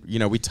 and then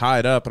we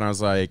tied up, and I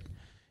was like,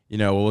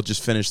 we'll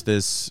just finish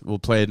this. We'll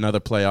play another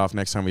playoff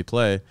next time we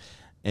play,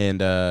 and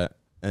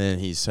then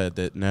he said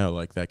that no,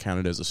 like that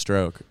counted as a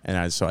stroke, and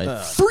I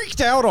freaked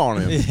out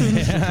on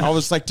him. I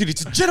was like, dude,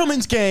 it's a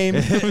gentleman's game,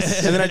 and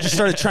then I just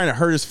started trying to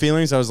hurt his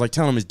feelings. I was like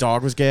telling him his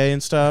dog was gay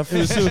and stuff. It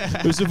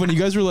was so funny. You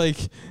guys were like,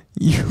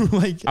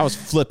 I was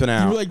flipping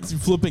out. You were like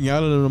flipping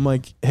out, and I'm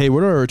like, hey,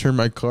 where do I return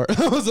my car?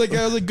 I was like,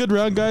 good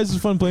round, guys. It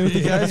was fun playing with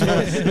the guys.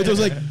 But I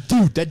was like,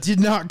 dude, that did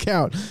not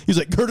count. He's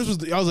like, Curtis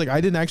was. I was like, I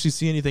didn't actually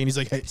see anything. And he's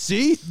like, hey,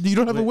 see, you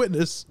don't have a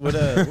witness. What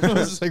I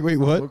was just like, wait,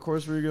 what? What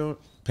course were you going?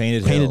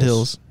 Painted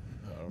Hills.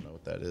 I don't know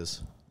what that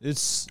is. You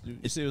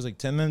say it was like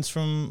 10 minutes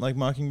from like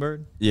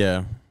Mockingbird?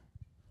 Yeah,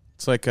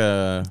 it's like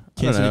Kansas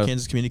City,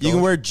 Kansas Community You College.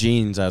 can wear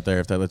jeans out there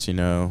if that lets you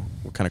know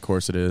what kind of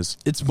course it is.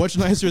 It's much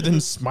nicer than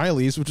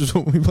Smiley's, which is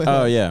what we played.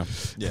 Oh yeah,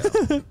 Yeah.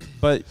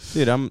 but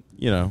dude,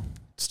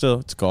 still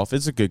it's golf.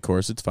 It's a good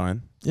course. It's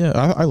fine. Yeah,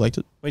 I liked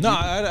it. I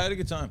had a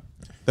good time.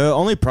 The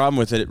only problem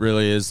with it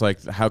really is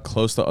like how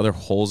close the other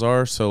holes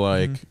are. So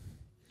like,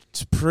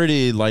 it's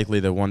pretty likely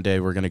that one day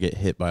we're gonna get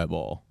hit by a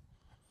ball.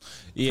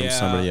 From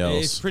somebody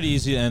else. It's pretty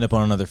easy to end up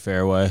on another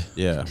fairway.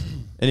 Yeah.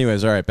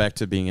 Anyways, all right, back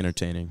to being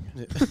entertaining.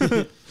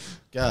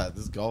 God,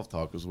 this golf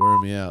talk was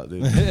wearing me out,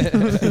 dude.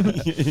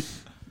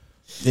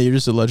 Yeah, you're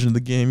just a legend of the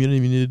game. You don't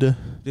even need to.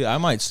 Dude, I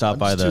might stop I'm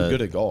by just too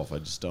good at golf. I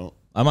just don't.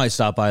 I might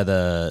stop by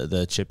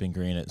the chipping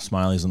green at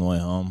Smiley's on the way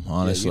home.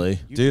 Honestly,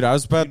 Dude, I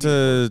was about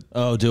to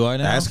oh, do I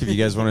now? ask if you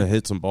guys want to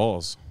hit some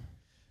balls.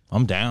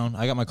 I'm down.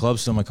 I got my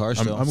clubs still in my car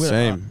still.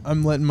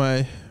 I'm letting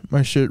my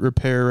shit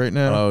repair right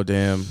now. Oh,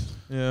 damn.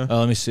 Yeah. Oh,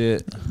 let me see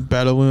it.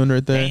 Battle wound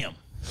right there. Damn,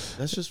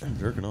 That's just from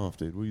jerking off,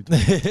 dude. What are you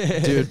doing?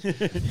 Dude.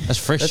 that's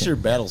friction. That's your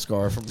battle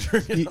scar from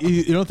jerking off.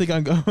 You don't think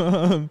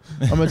I'm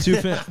I'm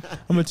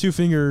a two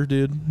finger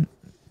dude.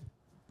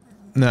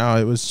 No,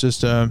 it was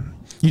just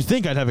you'd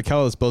think I'd have a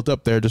callus built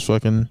up there just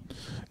fucking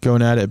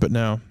going at it, but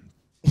no.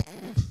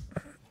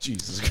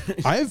 Jesus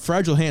Christ. I have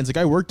fragile hands. Like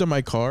I worked on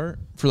my car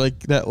for like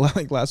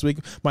last week.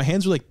 My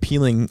hands were like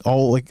peeling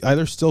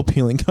they're still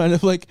peeling kind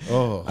of like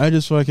Oh. I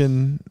just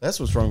fucking That's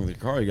what's wrong with your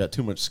car. You got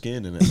too much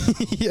skin in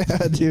it. yeah,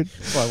 dude.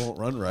 That's why I won't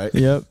run right.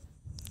 Yep.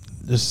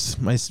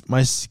 Just my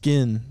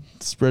skin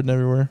spreading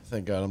everywhere.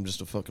 Thank God I'm just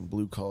a fucking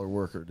blue collar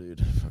worker, dude.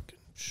 Fucking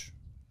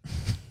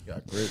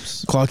got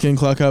grips. Clock in,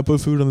 clock out,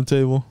 put food on the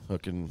table.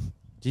 Fucking.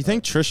 Do you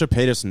think Trisha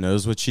Paytas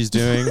knows what she's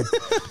doing?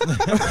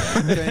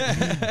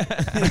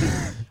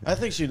 I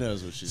think she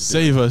knows what she's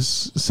Save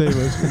us.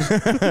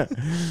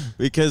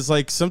 Because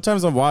like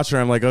sometimes I'm watching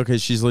her, I'm like, okay,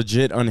 she's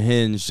legit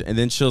unhinged, and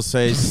then she'll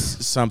say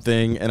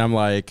something, and I'm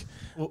like,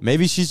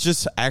 maybe she's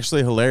just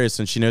actually hilarious,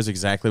 and she knows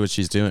exactly what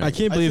she's doing. I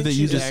can't believe that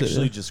you just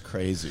actually just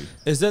crazy.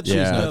 Is that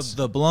Yeah.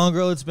 the blonde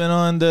girl that's been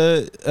on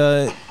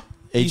the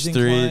Ethan H3,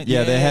 Klein?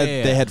 yeah,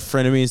 they had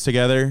frenemies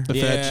together. The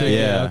yeah, fat chick.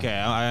 Yeah. Okay,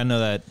 I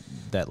know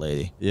that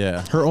lady.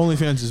 Yeah. Her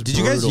OnlyFans is Did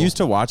you guys brutal. used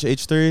to watch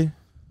H3?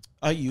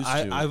 I used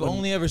to. I've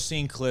only ever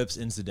seen clips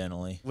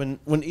incidentally. when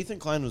Ethan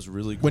Klein was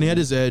really cool. when he had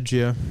his edge,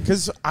 yeah.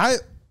 Because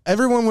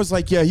everyone was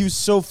like, yeah, he was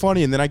so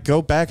funny, and then I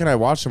go back and I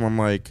watch him, I'm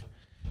like,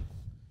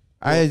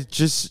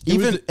 this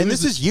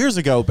is years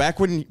ago, back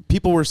when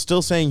people were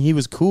still saying he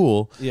was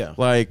cool. Yeah.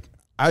 Like,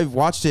 I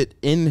watched it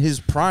in his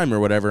prime or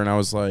whatever, and I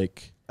was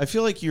like, I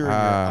feel like you're in your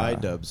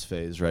iDubbbz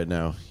phase right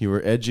now. You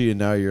were edgy, and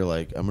now you're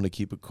like, I'm gonna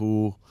keep it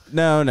cool.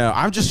 no,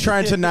 I'm just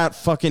trying to not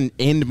fucking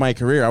end my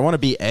career. I want to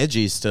be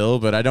edgy still,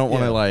 but I don't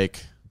want to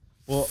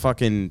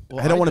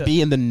I don't want to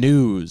be in the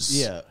news.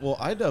 Yeah. Well,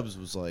 iDubbbz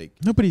was like,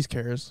 Nobody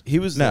cares. he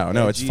was No,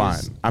 the it's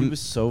fine. He was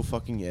so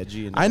fucking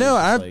edgy. And I know.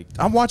 I'm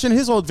I'm watching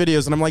his old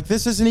videos, and I'm like,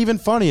 this isn't even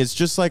funny. It's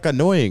just like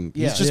annoying.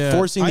 Yeah. He's just Yeah.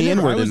 forcing I the never-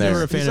 I N-word was in there.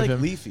 never a fan he's of like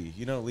him. Leafy.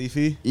 You know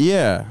Leafy?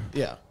 Yeah.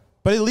 Yeah.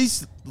 But at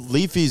least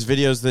Leafy's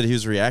videos that he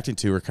was reacting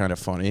to were kind of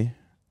funny.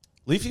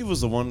 Leafy was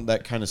the one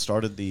that kind of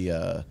started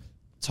the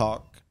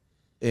talk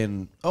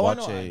in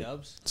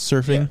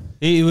Surfing.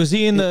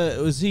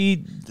 Was he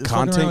Content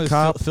fucking around with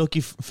cop?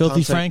 Filthy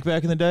Content- Frank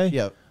back in the day?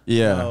 Yeah.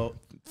 Yeah. No,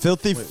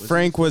 Filthy Wait, was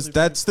Frank it was Filthy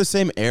that's the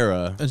same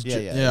era.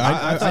 Yeah.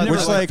 I I thought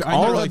Which, like, I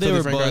all never of liked they were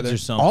Filthy Frank buds either. or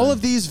something. All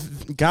of these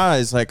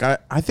guys, like I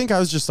think I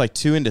was just like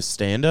too into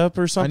stand up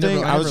or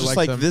something. I I was never just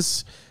liked like them.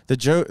 the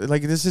joke,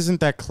 like this isn't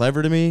that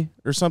clever to me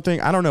or something.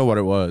 I don't know what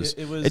it was.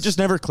 It was- It just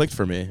never clicked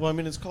for me. well, I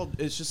mean,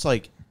 it's just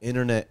like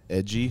internet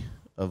edgy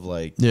of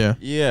like, Yeah.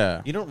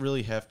 Yeah. you don't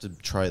really have to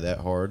try that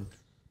hard.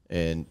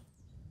 And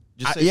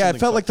just say Yeah, it something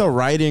felt like the fucking-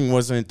 writing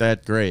wasn't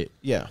that great.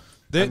 Yeah.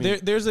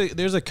 There's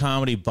a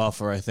comedy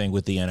buffer, I think,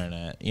 with the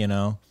internet. You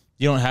know,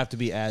 you don't have to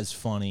be as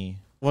funny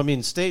Well, I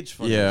mean, stage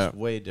fun Yeah. is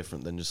way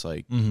different than just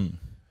like,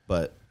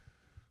 but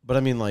I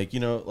mean, like, you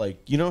know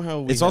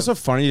how we It's also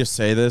funny to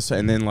say this,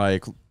 and then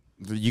like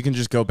you can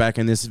just go back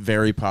in this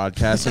very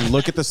podcast and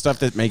look at the stuff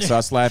that makes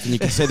us laugh, and you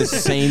can say the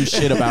same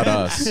shit about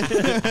us.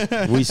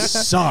 We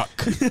suck.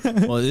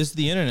 Well, it is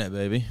the internet,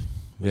 baby.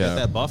 We got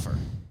that buffer.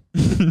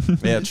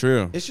 Yeah,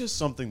 true. it's just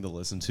something to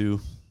listen to,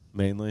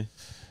 mainly.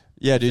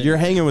 Yeah, dude, you're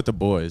hanging with the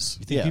boys.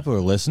 You think Yeah. people are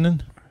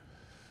listening?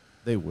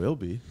 They will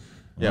be.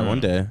 Yeah, one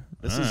day.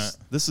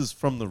 This is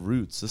from the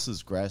roots. This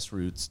is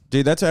grassroots.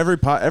 Dude, that's every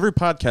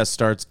podcast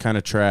starts kind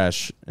of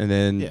trash, and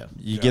then Yeah.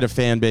 you get a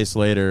fan base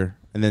later,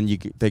 and then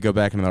they go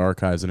back into the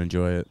archives and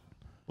enjoy it.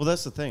 Well,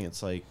 that's the thing.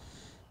 It's like,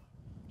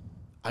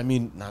 I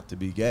mean, not to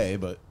be gay,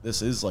 but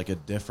this is like a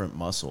different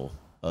muscle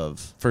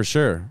of For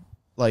sure.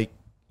 like,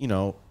 you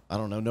know, I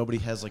don't know. Nobody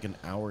has like an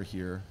hour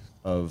here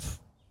of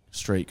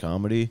straight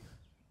comedy,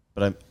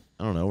 but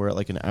I don't know. We're at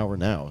like an hour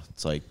now.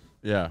 It's like,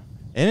 Yeah.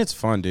 And it's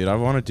fun, dude. I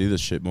want to do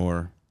this shit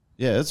more.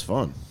 yeah, it's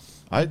fun.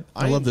 I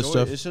love this enjoy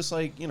stuff. it. It's just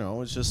like, you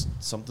know, it's just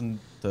something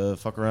to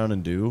fuck around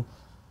and do,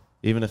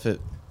 even if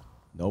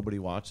nobody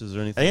watches or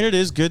anything. And it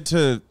is good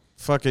to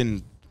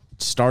fucking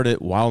start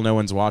it while no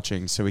one's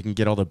watching, so we can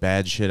get all the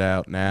bad shit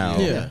out now.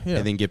 Yeah, yeah.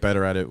 And then get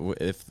better at it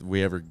if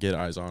we ever get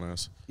eyes on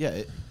us.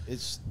 Yeah,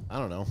 it's I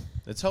don't know.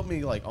 It's helped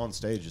me like on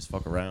stage just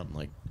fuck around,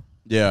 like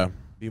Yeah.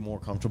 be more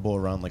comfortable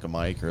around like a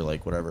mic or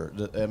like whatever.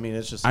 I mean,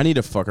 it's just I need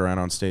to fuck around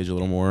on stage a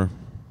little more.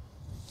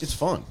 it's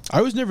fun.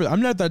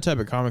 I'm not that type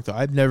of comic though.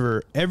 I've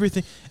never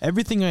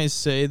everything I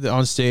say that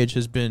on stage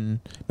has been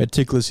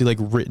meticulously like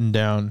written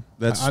down.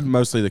 That's I'm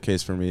mostly the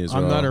case for me as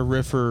well. I'm not a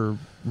riffer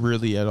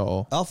really at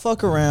all. I'll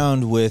fuck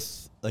around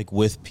with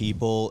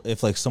people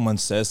if like someone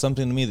says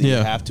something to me that you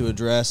Yeah. have to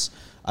address.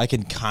 I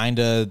can kind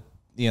of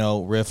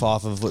riff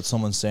off of what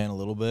someone's saying a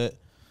little bit,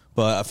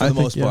 but for the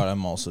most part,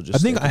 I'm also just. I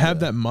think I have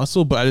that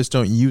muscle, but I just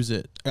don't use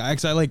it. I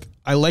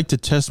like to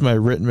test my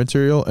written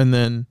material, and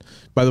then.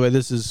 By the way,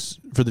 this is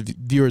for the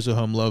viewers at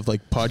home. Love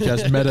like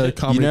podcast meta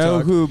comedy. You know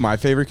talk. who my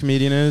favorite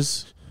comedian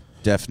is?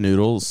 Deaf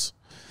Noodles.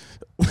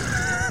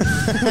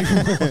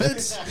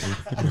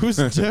 Who's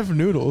Jeff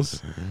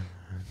Noodles?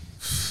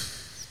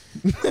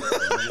 You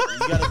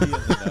gotta be in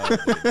the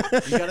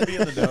know. You gotta be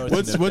in the know. to know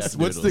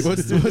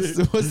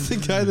What's the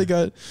guy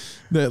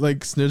that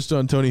like snitched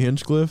on Tony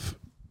Hinchcliffe?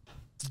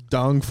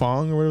 Dong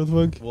Fong or whatever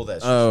the fuck. Well,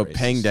 that's Oh, just racist.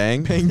 Peng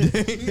Dang. Peng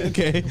Dang.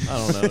 Okay.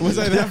 I don't know. Was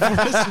I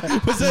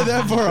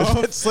that far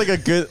off? It's like a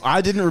good.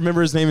 I didn't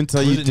remember his name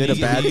until you it did a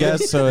Nigga bad Nigga?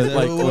 guess, so it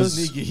like what it was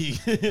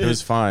was? it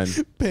was fine.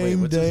 Wait,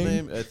 Peng what's his Dang.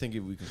 name? I think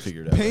we can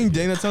figure it out. Peng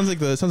Dang. That sounds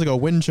like a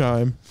wind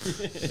chime.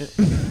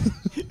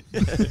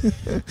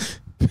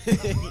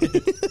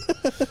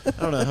 I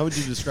don't know. How would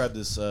you describe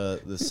this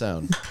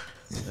sound?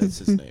 That's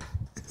his name.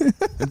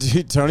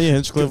 Dude, Tony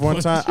Hinchcliffe one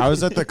time, I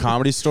was at the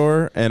Comedy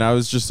Store, and I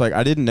was just like,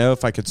 I didn't know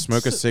if I could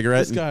smoke a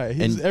cigarette. This guy,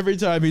 and every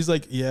time he's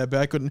like, yeah,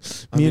 back when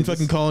me and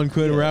fucking Colin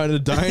Quinn were out at a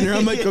diner,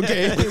 I'm like,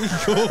 okay,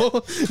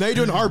 cool. Now you're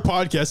doing our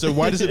podcast, so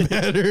why does it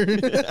matter?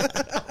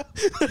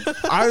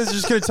 I was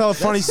just gonna tell a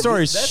funny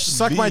story.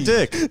 Suck my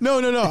dick. No.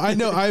 I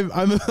know.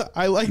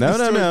 I like No,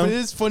 the story, no. but it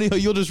is funny how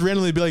you'll just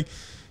randomly be like,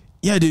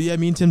 yeah, dude, yeah,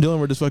 me and Tim Dillon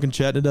were just fucking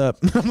chatting it up.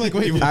 I'm like,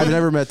 wait, what? I've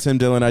never met Tim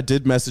Dillon. I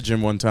did message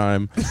him one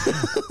time.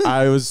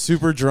 I was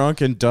super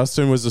drunk, and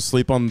Dustin was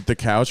asleep on the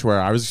couch where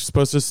I was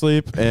supposed to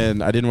sleep,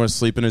 and I didn't want to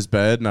sleep in his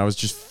bed, and I was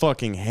just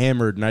fucking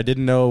hammered, and I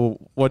didn't know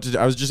what to do.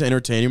 I was just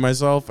entertaining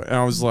myself, and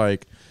I was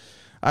like,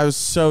 I was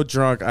so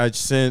drunk. I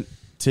sent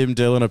Tim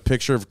Dillon a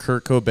picture of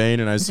Kurt Cobain,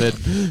 and I said,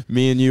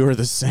 me and you are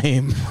the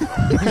same.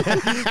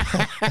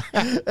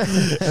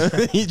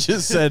 He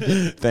just said,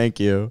 thank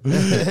you.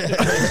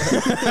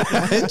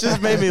 It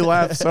just made me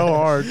laugh so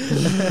hard.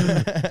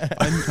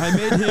 I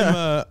made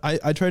him.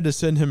 I tried to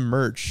send him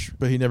merch,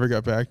 but he never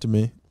got back to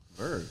me.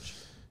 Verge.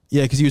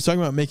 Yeah, because he was talking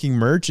about making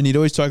merch, and he'd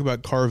always talk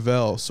about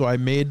Carvel. So I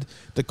made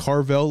the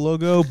Carvel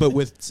logo, but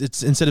with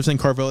it's instead of saying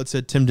Carvel, it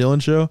said Tim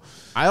Dillon Show.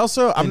 I'm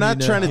And not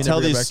trying to he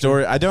tell never got these back to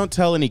stories. I don't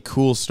tell any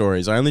cool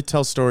stories. I only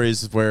tell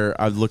stories where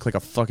I look like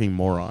a fucking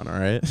moron. All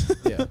right.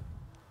 Yeah.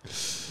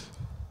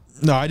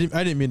 No, I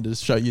didn't mean to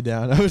shut you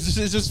down. It's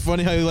just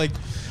funny how you like.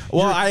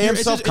 Well, I am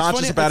it's just- it's self-conscious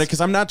funny- about it it's-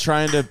 because I'm not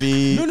trying to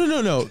be.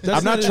 No. That's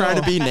I'm not at trying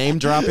all. to be name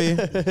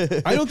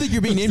droppy. I don't think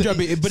you're being name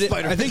dropping, but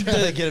I think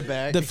Get it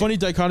back. the funny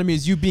dichotomy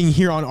is you being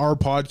here on our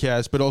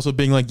podcast, but also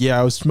being like, yeah,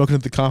 I was smoking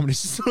at the comedy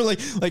store,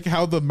 like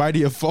how the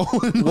mighty have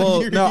fallen.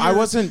 Well, You're no, I here.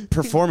 wasn't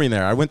performing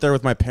there. I went there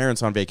with my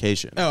parents on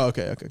vacation. Oh,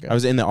 okay. I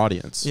was in the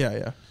audience.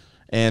 Yeah.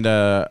 And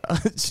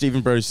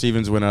Stephen Brody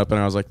Stevens went up,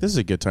 and I was like, "This is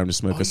a good time to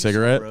smoke a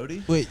cigarette."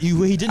 Wait,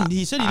 he didn't.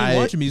 He said he didn't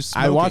watch him. He was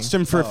smoking. I watched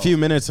him for a few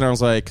minutes, and I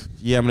was like,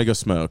 "Yeah, I'm gonna go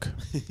smoke."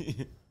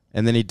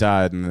 And then he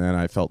died, and then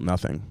I felt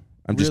nothing.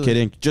 I'm just Really?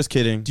 kidding. Just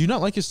kidding. Do you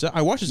not like his stuff?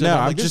 I watched his No, stuff.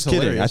 I'm like, this just is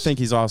kidding. hilarious. I think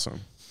he's awesome.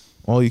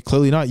 Well, you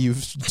clearly not. You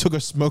took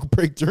a smoke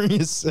break during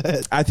his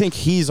set. I think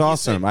he's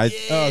awesome. Oh,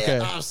 okay.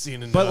 I've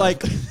seen it. But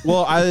like,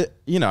 well, I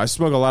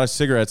smoke a lot of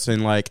cigarettes,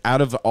 and like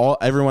out of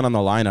everyone on the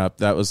lineup,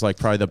 that was like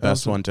probably the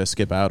best one to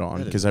skip out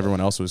on because everyone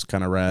else was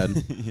kind of rad.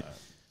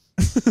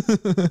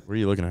 What are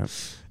you looking at?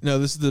 No,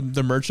 this is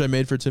the merch I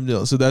made for Tim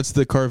Dillon. So that's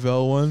the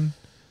Carvel one,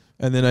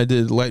 and then I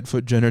did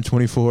Lightfoot Jenner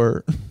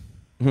 24.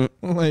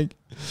 Like,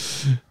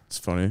 It's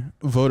funny.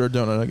 vote or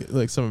don't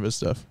like some of his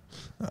stuff.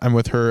 I'm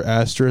with her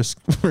asterisk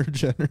for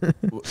Jenner.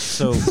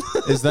 So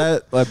Is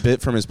that a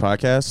bit from his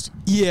podcast?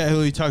 Yeah,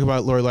 we talk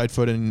about Lori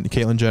Lightfoot and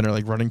Caitlyn Jenner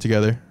like running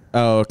together.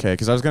 Oh, okay.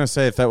 Because I was gonna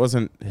say if that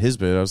wasn't his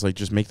bit, I was like,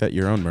 just make that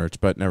your own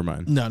merch. But never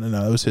mind. No,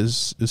 it was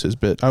his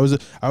bit. I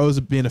was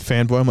being a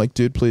fanboy. I'm like,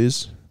 dude,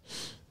 please,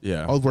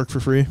 Yeah, I'll work for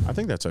free. I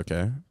think that's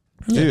okay.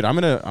 Yeah. Dude, I'm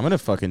gonna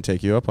fucking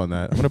take you up on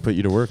that. I'm gonna put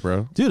you to work,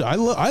 bro. Dude,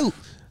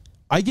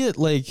 I get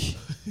like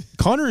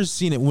Connor has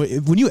seen it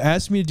when you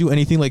ask me to do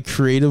anything like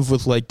creative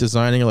with like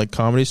designing or like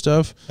comedy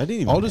stuff. I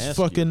didn't even I'll just ask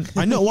fucking.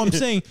 I know what I'm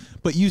saying,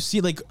 but you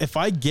see, like if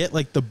I get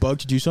like the bug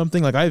to do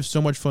something, like I have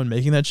so much fun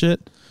making that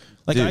shit.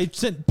 Like Dude. I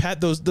sent Pat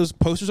those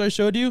posters I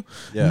showed you.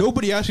 Yeah.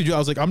 Nobody asked me to do. I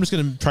was like, I'm just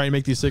gonna try and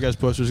make these sick ass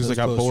posters because I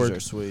got bored. Are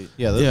sweet.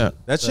 Yeah, Yeah.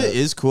 That shit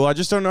is cool. I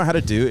just don't know how to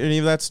do any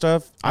of that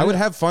stuff. I would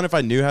have fun if I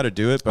knew how to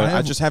do it, but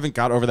I just haven't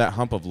got over that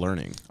hump of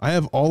learning. I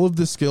have all of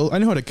the skills. I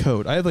know how to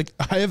code. I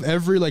have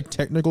every like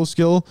technical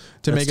skill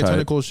to That's make a ton tight.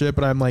 of cool shit.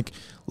 But I'm like,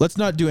 let's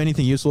not do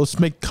anything useful. Let's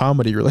make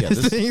comedy related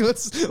thing.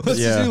 Let's just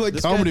Yeah. do like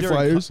This guy comedy during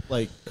flyers.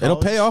 like It'll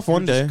college, pay off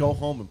one he would just day. Go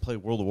home and play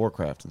World of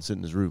Warcraft and sit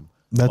in his room.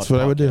 That's watch what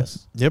I would do.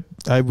 podcasts. Yep,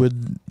 I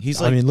would.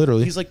 He's I like, mean,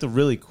 literally. he's like the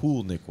really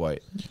cool Nick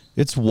White.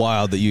 It's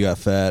wild that you got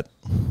fat.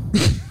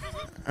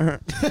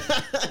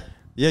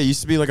 Yeah, he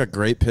used to be like a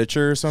great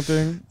pitcher or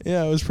something.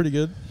 Yeah, it was pretty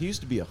good. He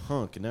used to be a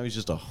hunk, and now he's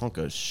just a hunk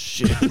of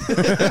shit.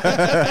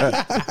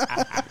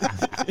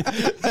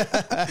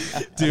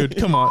 Dude,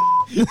 come on.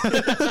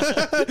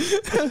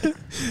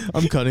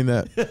 I'm cutting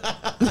that.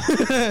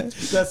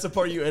 That's the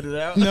part you edit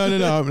out. No.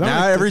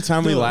 Now every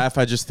time we laugh,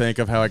 I just think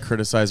of how I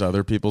criticize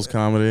other people's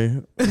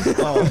comedy.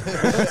 Oh,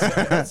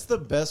 that's the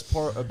best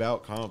part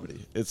about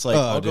comedy. It's like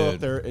I'll go up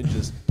there and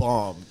just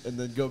bomb, and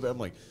then go back. I'm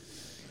like,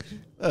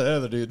 oh, the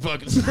other dude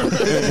fucking.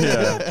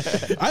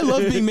 I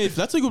love being made.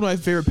 That's like one of my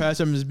favorite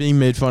pastimes is being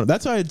made fun of.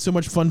 That's why I had so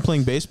much fun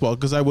playing baseball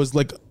because I was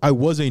a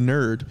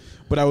nerd,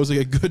 but I was like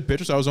a good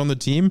pitcher. So I was on the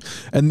team,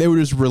 and they were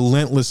just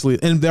relentlessly.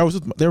 And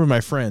they were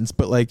my friends.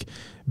 But like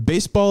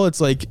baseball,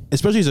 it's like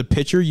especially as a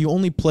pitcher, you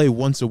only play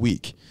once a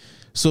week.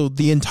 So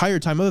the entire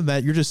time, other than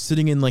that, you're just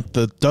sitting in like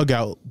the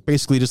dugout,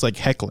 basically just like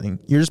heckling.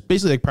 You're just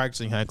basically like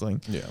practicing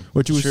heckling. Yeah,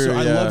 which was Sure,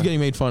 I yeah. love getting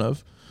made fun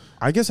of.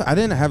 I guess I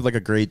didn't have like a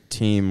great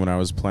team when I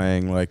was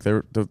playing. Like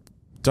the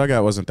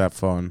dugout wasn't that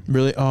fun.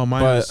 Really? Oh,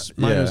 mine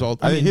was all.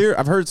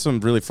 I've heard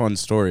some really fun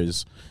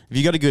stories. If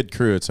you got a good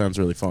crew, it sounds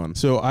really fun.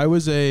 So I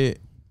was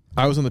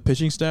on the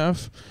pitching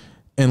staff,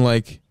 and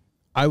like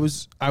I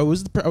was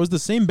the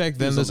same back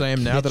then as I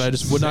am now that I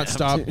just would not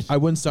stop. I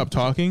wouldn't stop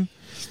talking,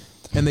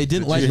 and they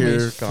didn't like you me.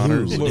 hear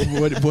Connor's?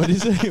 What did he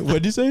say? What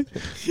did you say?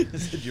 I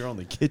said you're on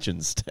the kitchen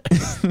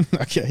staff.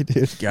 Okay,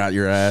 dude. Got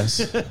your ass.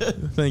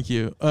 Thank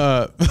you.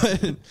 But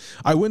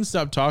I wouldn't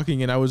stop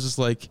talking, and I was just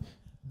like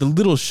the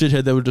little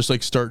shithead that would just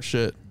like start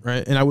shit,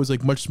 right? And I was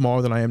like much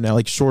smaller than I am now,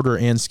 like shorter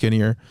and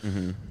skinnier.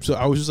 Mm-hmm. So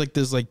I was just like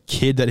this like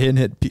kid that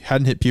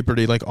hadn't hit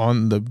puberty like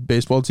on the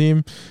baseball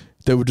team.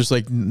 That would just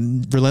like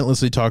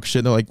relentlessly talk shit.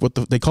 And they're like,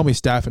 they call me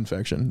staph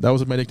infection. That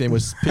was what my nickname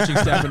was. Pitching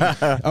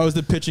staph. I was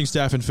the pitching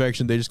staph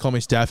infection. They just call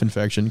me staph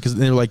infection because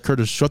they were like,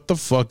 Curtis, shut the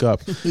fuck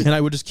up. And I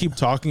would just keep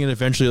talking, and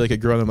eventually like it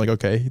grew on. I'm like,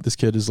 okay, this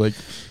kid is like,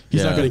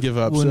 he's not gonna give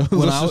up. When, So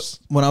when, let's I,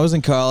 just- when I was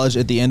in college,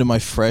 at the end of my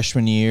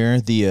freshman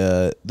year,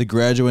 the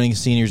graduating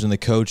seniors and the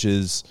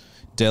coaches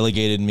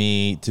delegated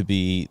me to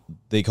be.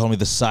 They called me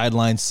the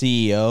sideline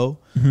CEO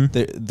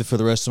for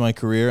the rest of my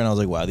career, and I was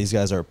like, "Wow, these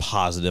guys are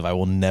positive. I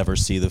will never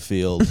see the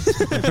field.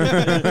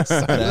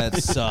 That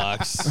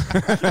sucks."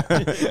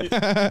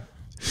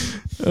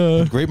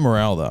 Great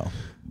morale, though.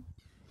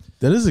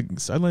 that is a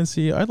sideline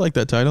CEO. I like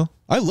that title.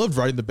 I loved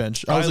riding the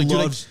bench. I was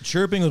like,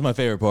 Chirping was my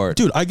favorite part.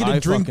 dude, I get to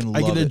drink. fucking I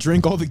get love to it.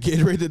 drink all the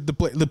Gatorade that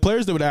the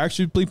players that would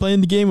actually play in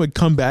the game would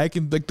come back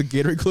and like the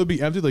Gatorade club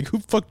be empty. Like, who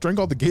fuck drank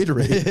all the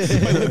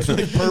Gatorade? My lips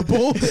like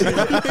purple.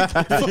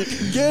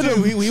 Fucking get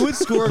him. We would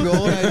score a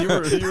goal. And you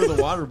were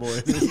the water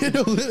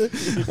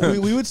boy.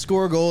 we would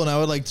score a goal, and I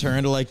would like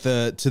turn to like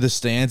to the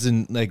stands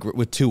and like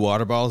with 2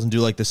 water bottles and do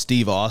like the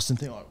Steve Austin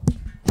thing.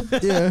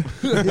 Yeah.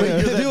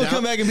 People would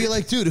come back and be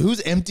like, "Dude, who's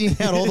emptying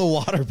out all the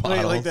water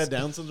bottles?" Like that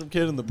Down syndrome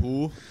kid in the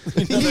pool.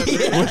 with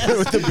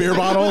the beer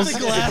bottles. The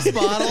glass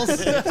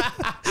bottles.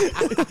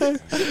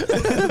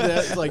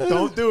 That's like,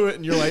 don't do it,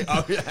 and you're like,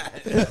 oh yeah.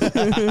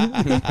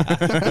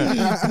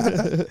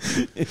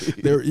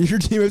 Your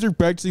teammates are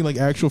practicing like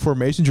actual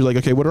formations. You're like,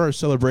 okay, what are our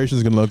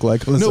celebrations gonna look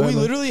like? On the No, we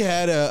sideline? literally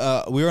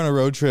had we were on a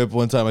road trip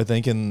one time, I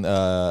think in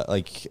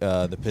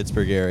the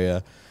Pittsburgh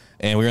area.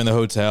 And we were in the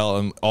hotel,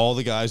 and all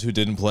the guys who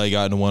didn't play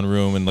got into one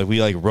room, and like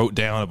we like wrote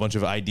down a bunch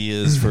of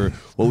ideas for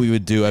what we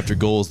would do after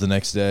goals the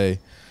next day.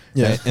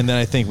 Yeah. And then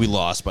I think we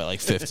lost by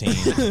like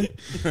 15.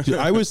 Dude,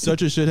 I was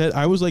such a shithead.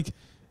 I was like,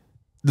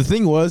 the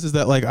thing is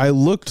that like I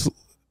looked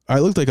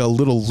like a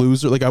little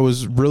loser. Like I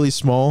was really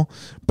small,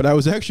 but I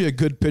was actually a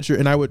good pitcher,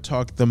 and I would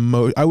talk the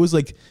most. I was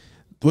like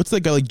what's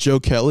that guy like Joe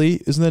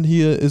Kelly? Isn't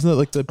that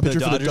like the pitcher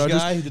for the Dodgers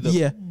Dodgers guy who did the-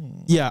 yeah.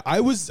 Yeah, I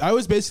was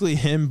basically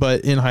him,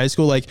 but in high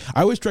school, like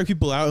I would strike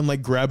people out and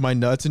like grab my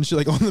nuts and shit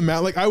like on the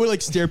mat. Like I would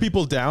like stare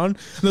people down, and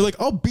they're like,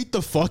 "I'll beat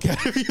the fuck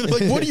out of you." They're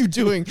like, what are you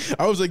doing?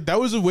 I was like, that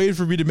was a way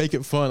for me to make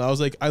it fun. I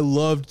was like, I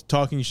loved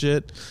talking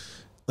shit.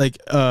 Like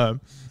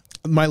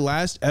my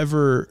last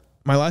ever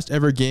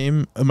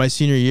game of my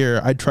senior year,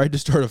 I tried to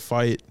start a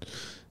fight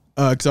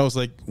because I was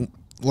like,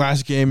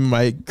 last game of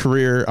my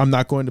career, I'm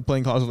not going to play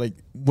in college. I was like,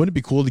 wouldn't it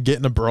be cool to get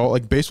in a brawl?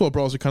 Like baseball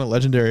brawls are kind of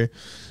legendary.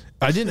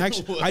 I didn't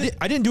actually.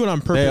 I didn't do it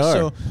on purpose.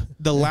 So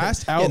the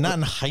last out, not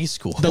in high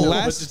school. The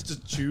last just to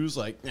choose,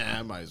 like,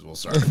 I might as well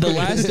start. The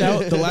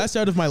last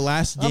out of my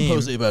last game. I'm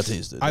Jose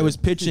Bautista. I was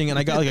pitching and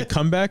I got like a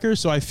comebacker,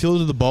 so I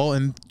fielded the ball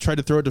and tried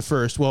to throw it to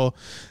first. Well,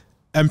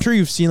 I'm sure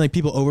you've seen like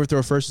people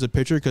overthrow first as a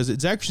pitcher because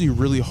it's actually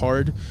really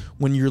hard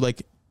when you're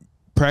like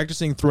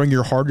practicing throwing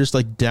your hardest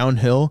like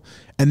downhill,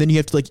 and then you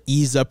have to like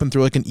ease up and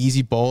throw like an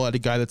easy ball at a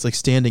guy that's like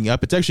standing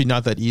up. It's actually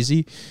not that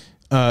easy.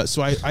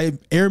 So I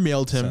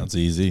airmailed him. Sounds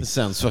easy. It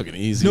sounds fucking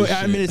easy. No,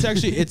 I mean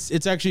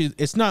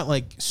it's not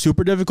like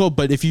super difficult,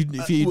 but if you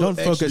don't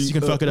focus, you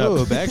can fuck it up.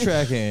 Oh,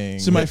 backtracking.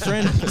 So my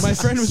friend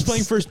was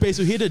playing first base,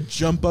 so he had to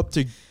jump up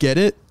to get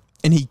it,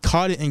 and he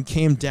caught it and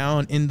came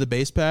down in the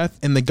base path,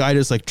 and the guy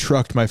just like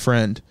trucked my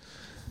friend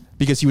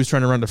because he was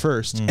trying to run to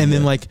first. And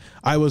then like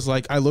I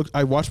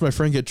watched my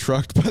friend get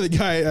trucked by the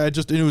guy. And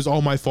it was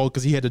all my fault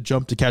because he had to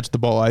jump to catch the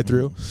ball I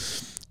threw,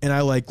 and I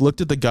like looked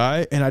at the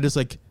guy and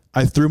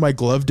I threw my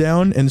glove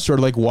down and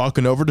started like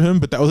walking over to him,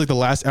 but that was like the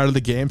last out of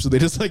the game. So they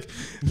just like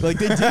they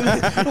did.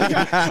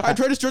 I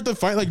tried to start the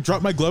fight, like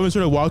dropped my glove and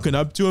started walking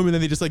up to him, and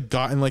then they just like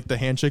got in like the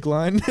handshake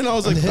line, and I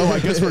was like, oh, I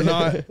guess we're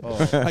not.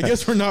 I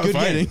guess we're not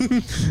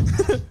fighting.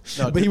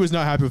 But he was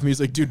not happy with me. He's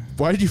like, dude,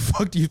 why did you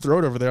throw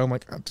it over there? I'm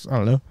like, I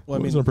don't know. Well,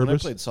 I mean, when I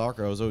played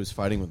soccer, I was always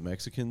fighting with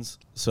Mexicans,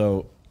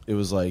 so it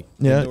was like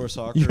indoor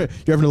soccer. You're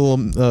having a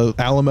little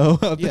Alamo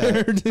out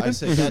there. Dude. I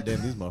say, God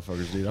damn these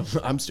motherfuckers, dude.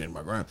 I'm standing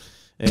my ground.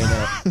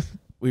 And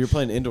we were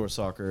playing indoor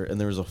soccer, and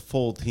there was a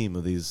full team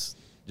of these,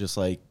 just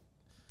like,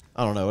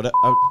 I don't know.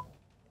 I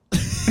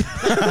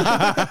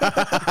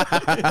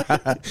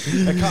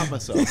caught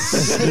myself.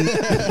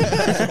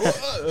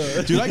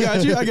 Dude, I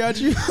got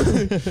you.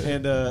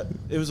 And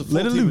it was a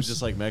full team of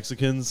just like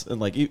Mexicans, and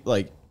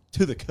like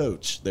to the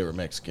coach, they were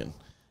Mexican.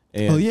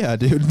 And oh yeah,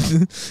 dude.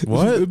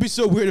 What? It would be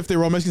so weird if they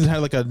were all Mexicans and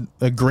had like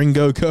a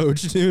gringo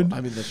coach, dude.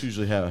 I mean, that's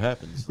usually how it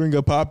happens.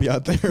 Gringo Poppy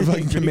out there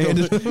fucking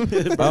commanded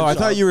him. Oh, I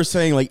thought you were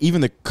saying like even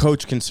the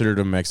coach considered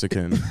him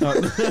Mexican.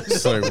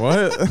 It's like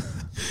what?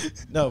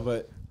 No,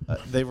 but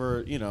they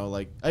were,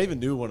 like I even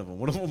knew one of them.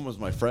 One of them was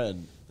my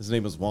friend. His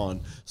name was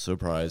Juan.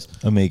 Surprise,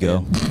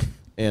 amigo.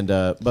 And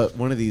but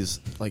one of these,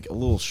 like a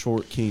little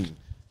short king,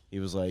 he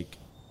was like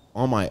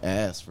on my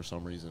ass for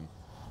some reason.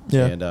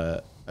 Yeah.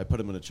 And I put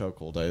him in a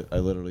chokehold. I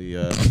literally,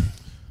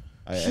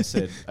 I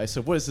said,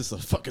 what is this, a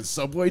fucking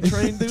subway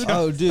train, dude?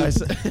 Oh, dude. I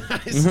said,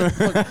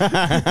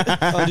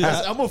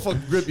 I'm gonna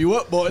fucking grip you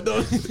up, boy.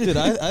 Dude,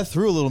 I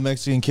threw a little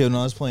Mexican kid when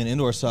I was playing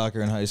indoor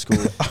soccer in high school.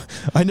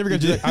 I never got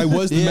to do that. I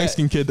was the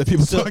Mexican kid that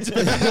people talked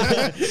about.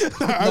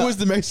 I was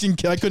the Mexican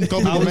kid. I couldn't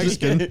call people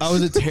Mexican. I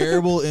was a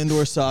terrible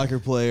indoor soccer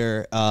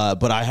player,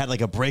 but I had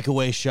like a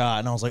breakaway shot,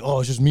 and I was like, oh,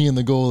 it's just me and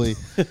the goalie.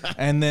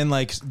 And then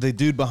like the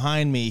dude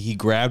behind me, he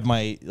grabbed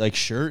my like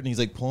shirt, and he's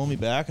like pulling me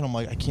back, and I'm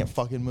like, I can't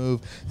fucking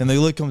move. And the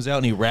goalie comes out,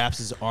 and he wraps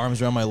his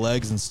arms around my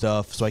legs and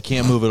stuff, so I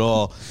can't move at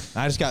all.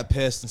 And I just got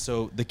pissed, and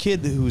so the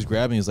kid who was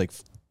grabbing me was like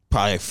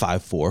probably like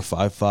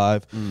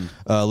 5'4",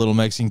 5'5", little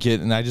Mexican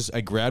kid, and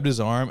I grabbed his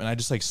arm and I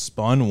just like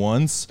spun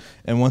once,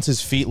 and once his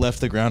feet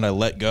left the ground, I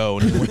let go,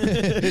 and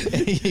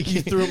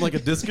you threw him like a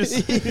discus.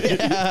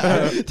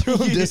 Threw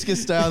him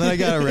discus style. Then I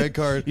got a red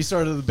card. He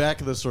started at the back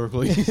of the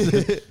circle.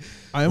 They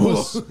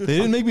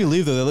didn't make me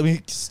leave though. They let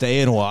me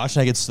stay and watch,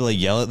 and I could still like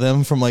yell at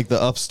them from like the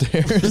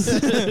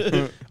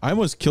upstairs. I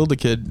almost killed a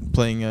kid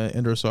playing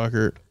indoor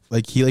soccer.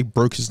 Like he like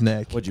broke his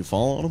neck. Would you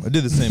fall on him? I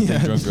did the same thing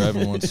drunk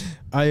driving once.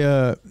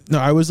 I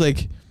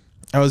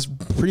was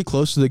pretty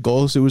close to the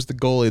goal, so it was the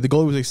goalie. The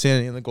goalie was like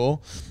standing in the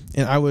goal,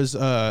 and I was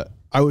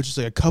just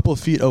like a couple of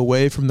feet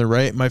away from the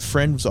right. My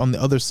friend was on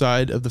the other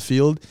side of the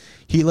field.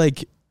 He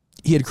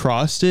had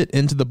crossed it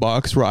into the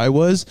box where I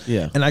was.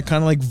 Yeah. And I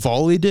kind of like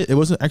volleyed it. It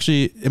wasn't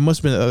actually, it must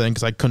have been the other end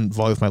because I couldn't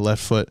volley with my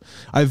left foot.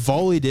 I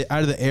volleyed it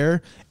out of the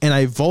air, and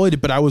I volleyed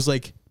it, but I was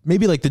like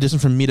maybe like the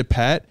distance from me to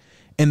Pat,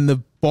 and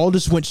the ball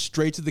just went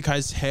straight to the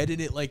guy's head, and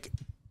it like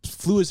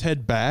flew his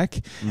head back,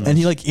 and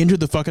he like injured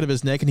the fuck out of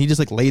his neck, and he just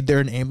like laid there,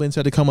 and an ambulance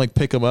had to come like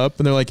pick him up,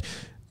 and they're like,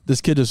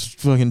 this kid just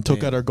fucking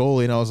took out our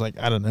goalie, and I was like,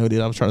 I don't know,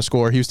 dude. I was trying to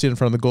score. He was standing in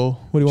front of the goal.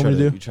 What do you want me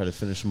to do? You try to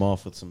finish him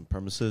off with some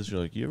premises.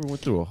 You're like, you ever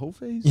went through a whole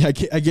phase? Yeah,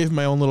 I gave him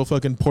my own little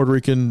fucking Puerto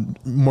Rican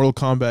Mortal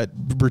Kombat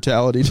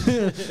brutality,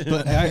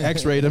 but I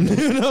X-rayed him.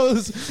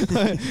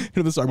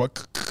 The song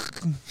about.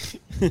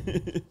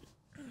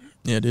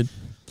 Yeah, dude.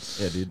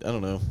 Yeah, dude. I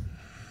don't know.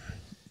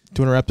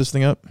 Do you want to wrap this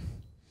thing up?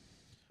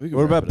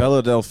 What about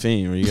Bella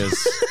Delphine? Were you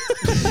guys?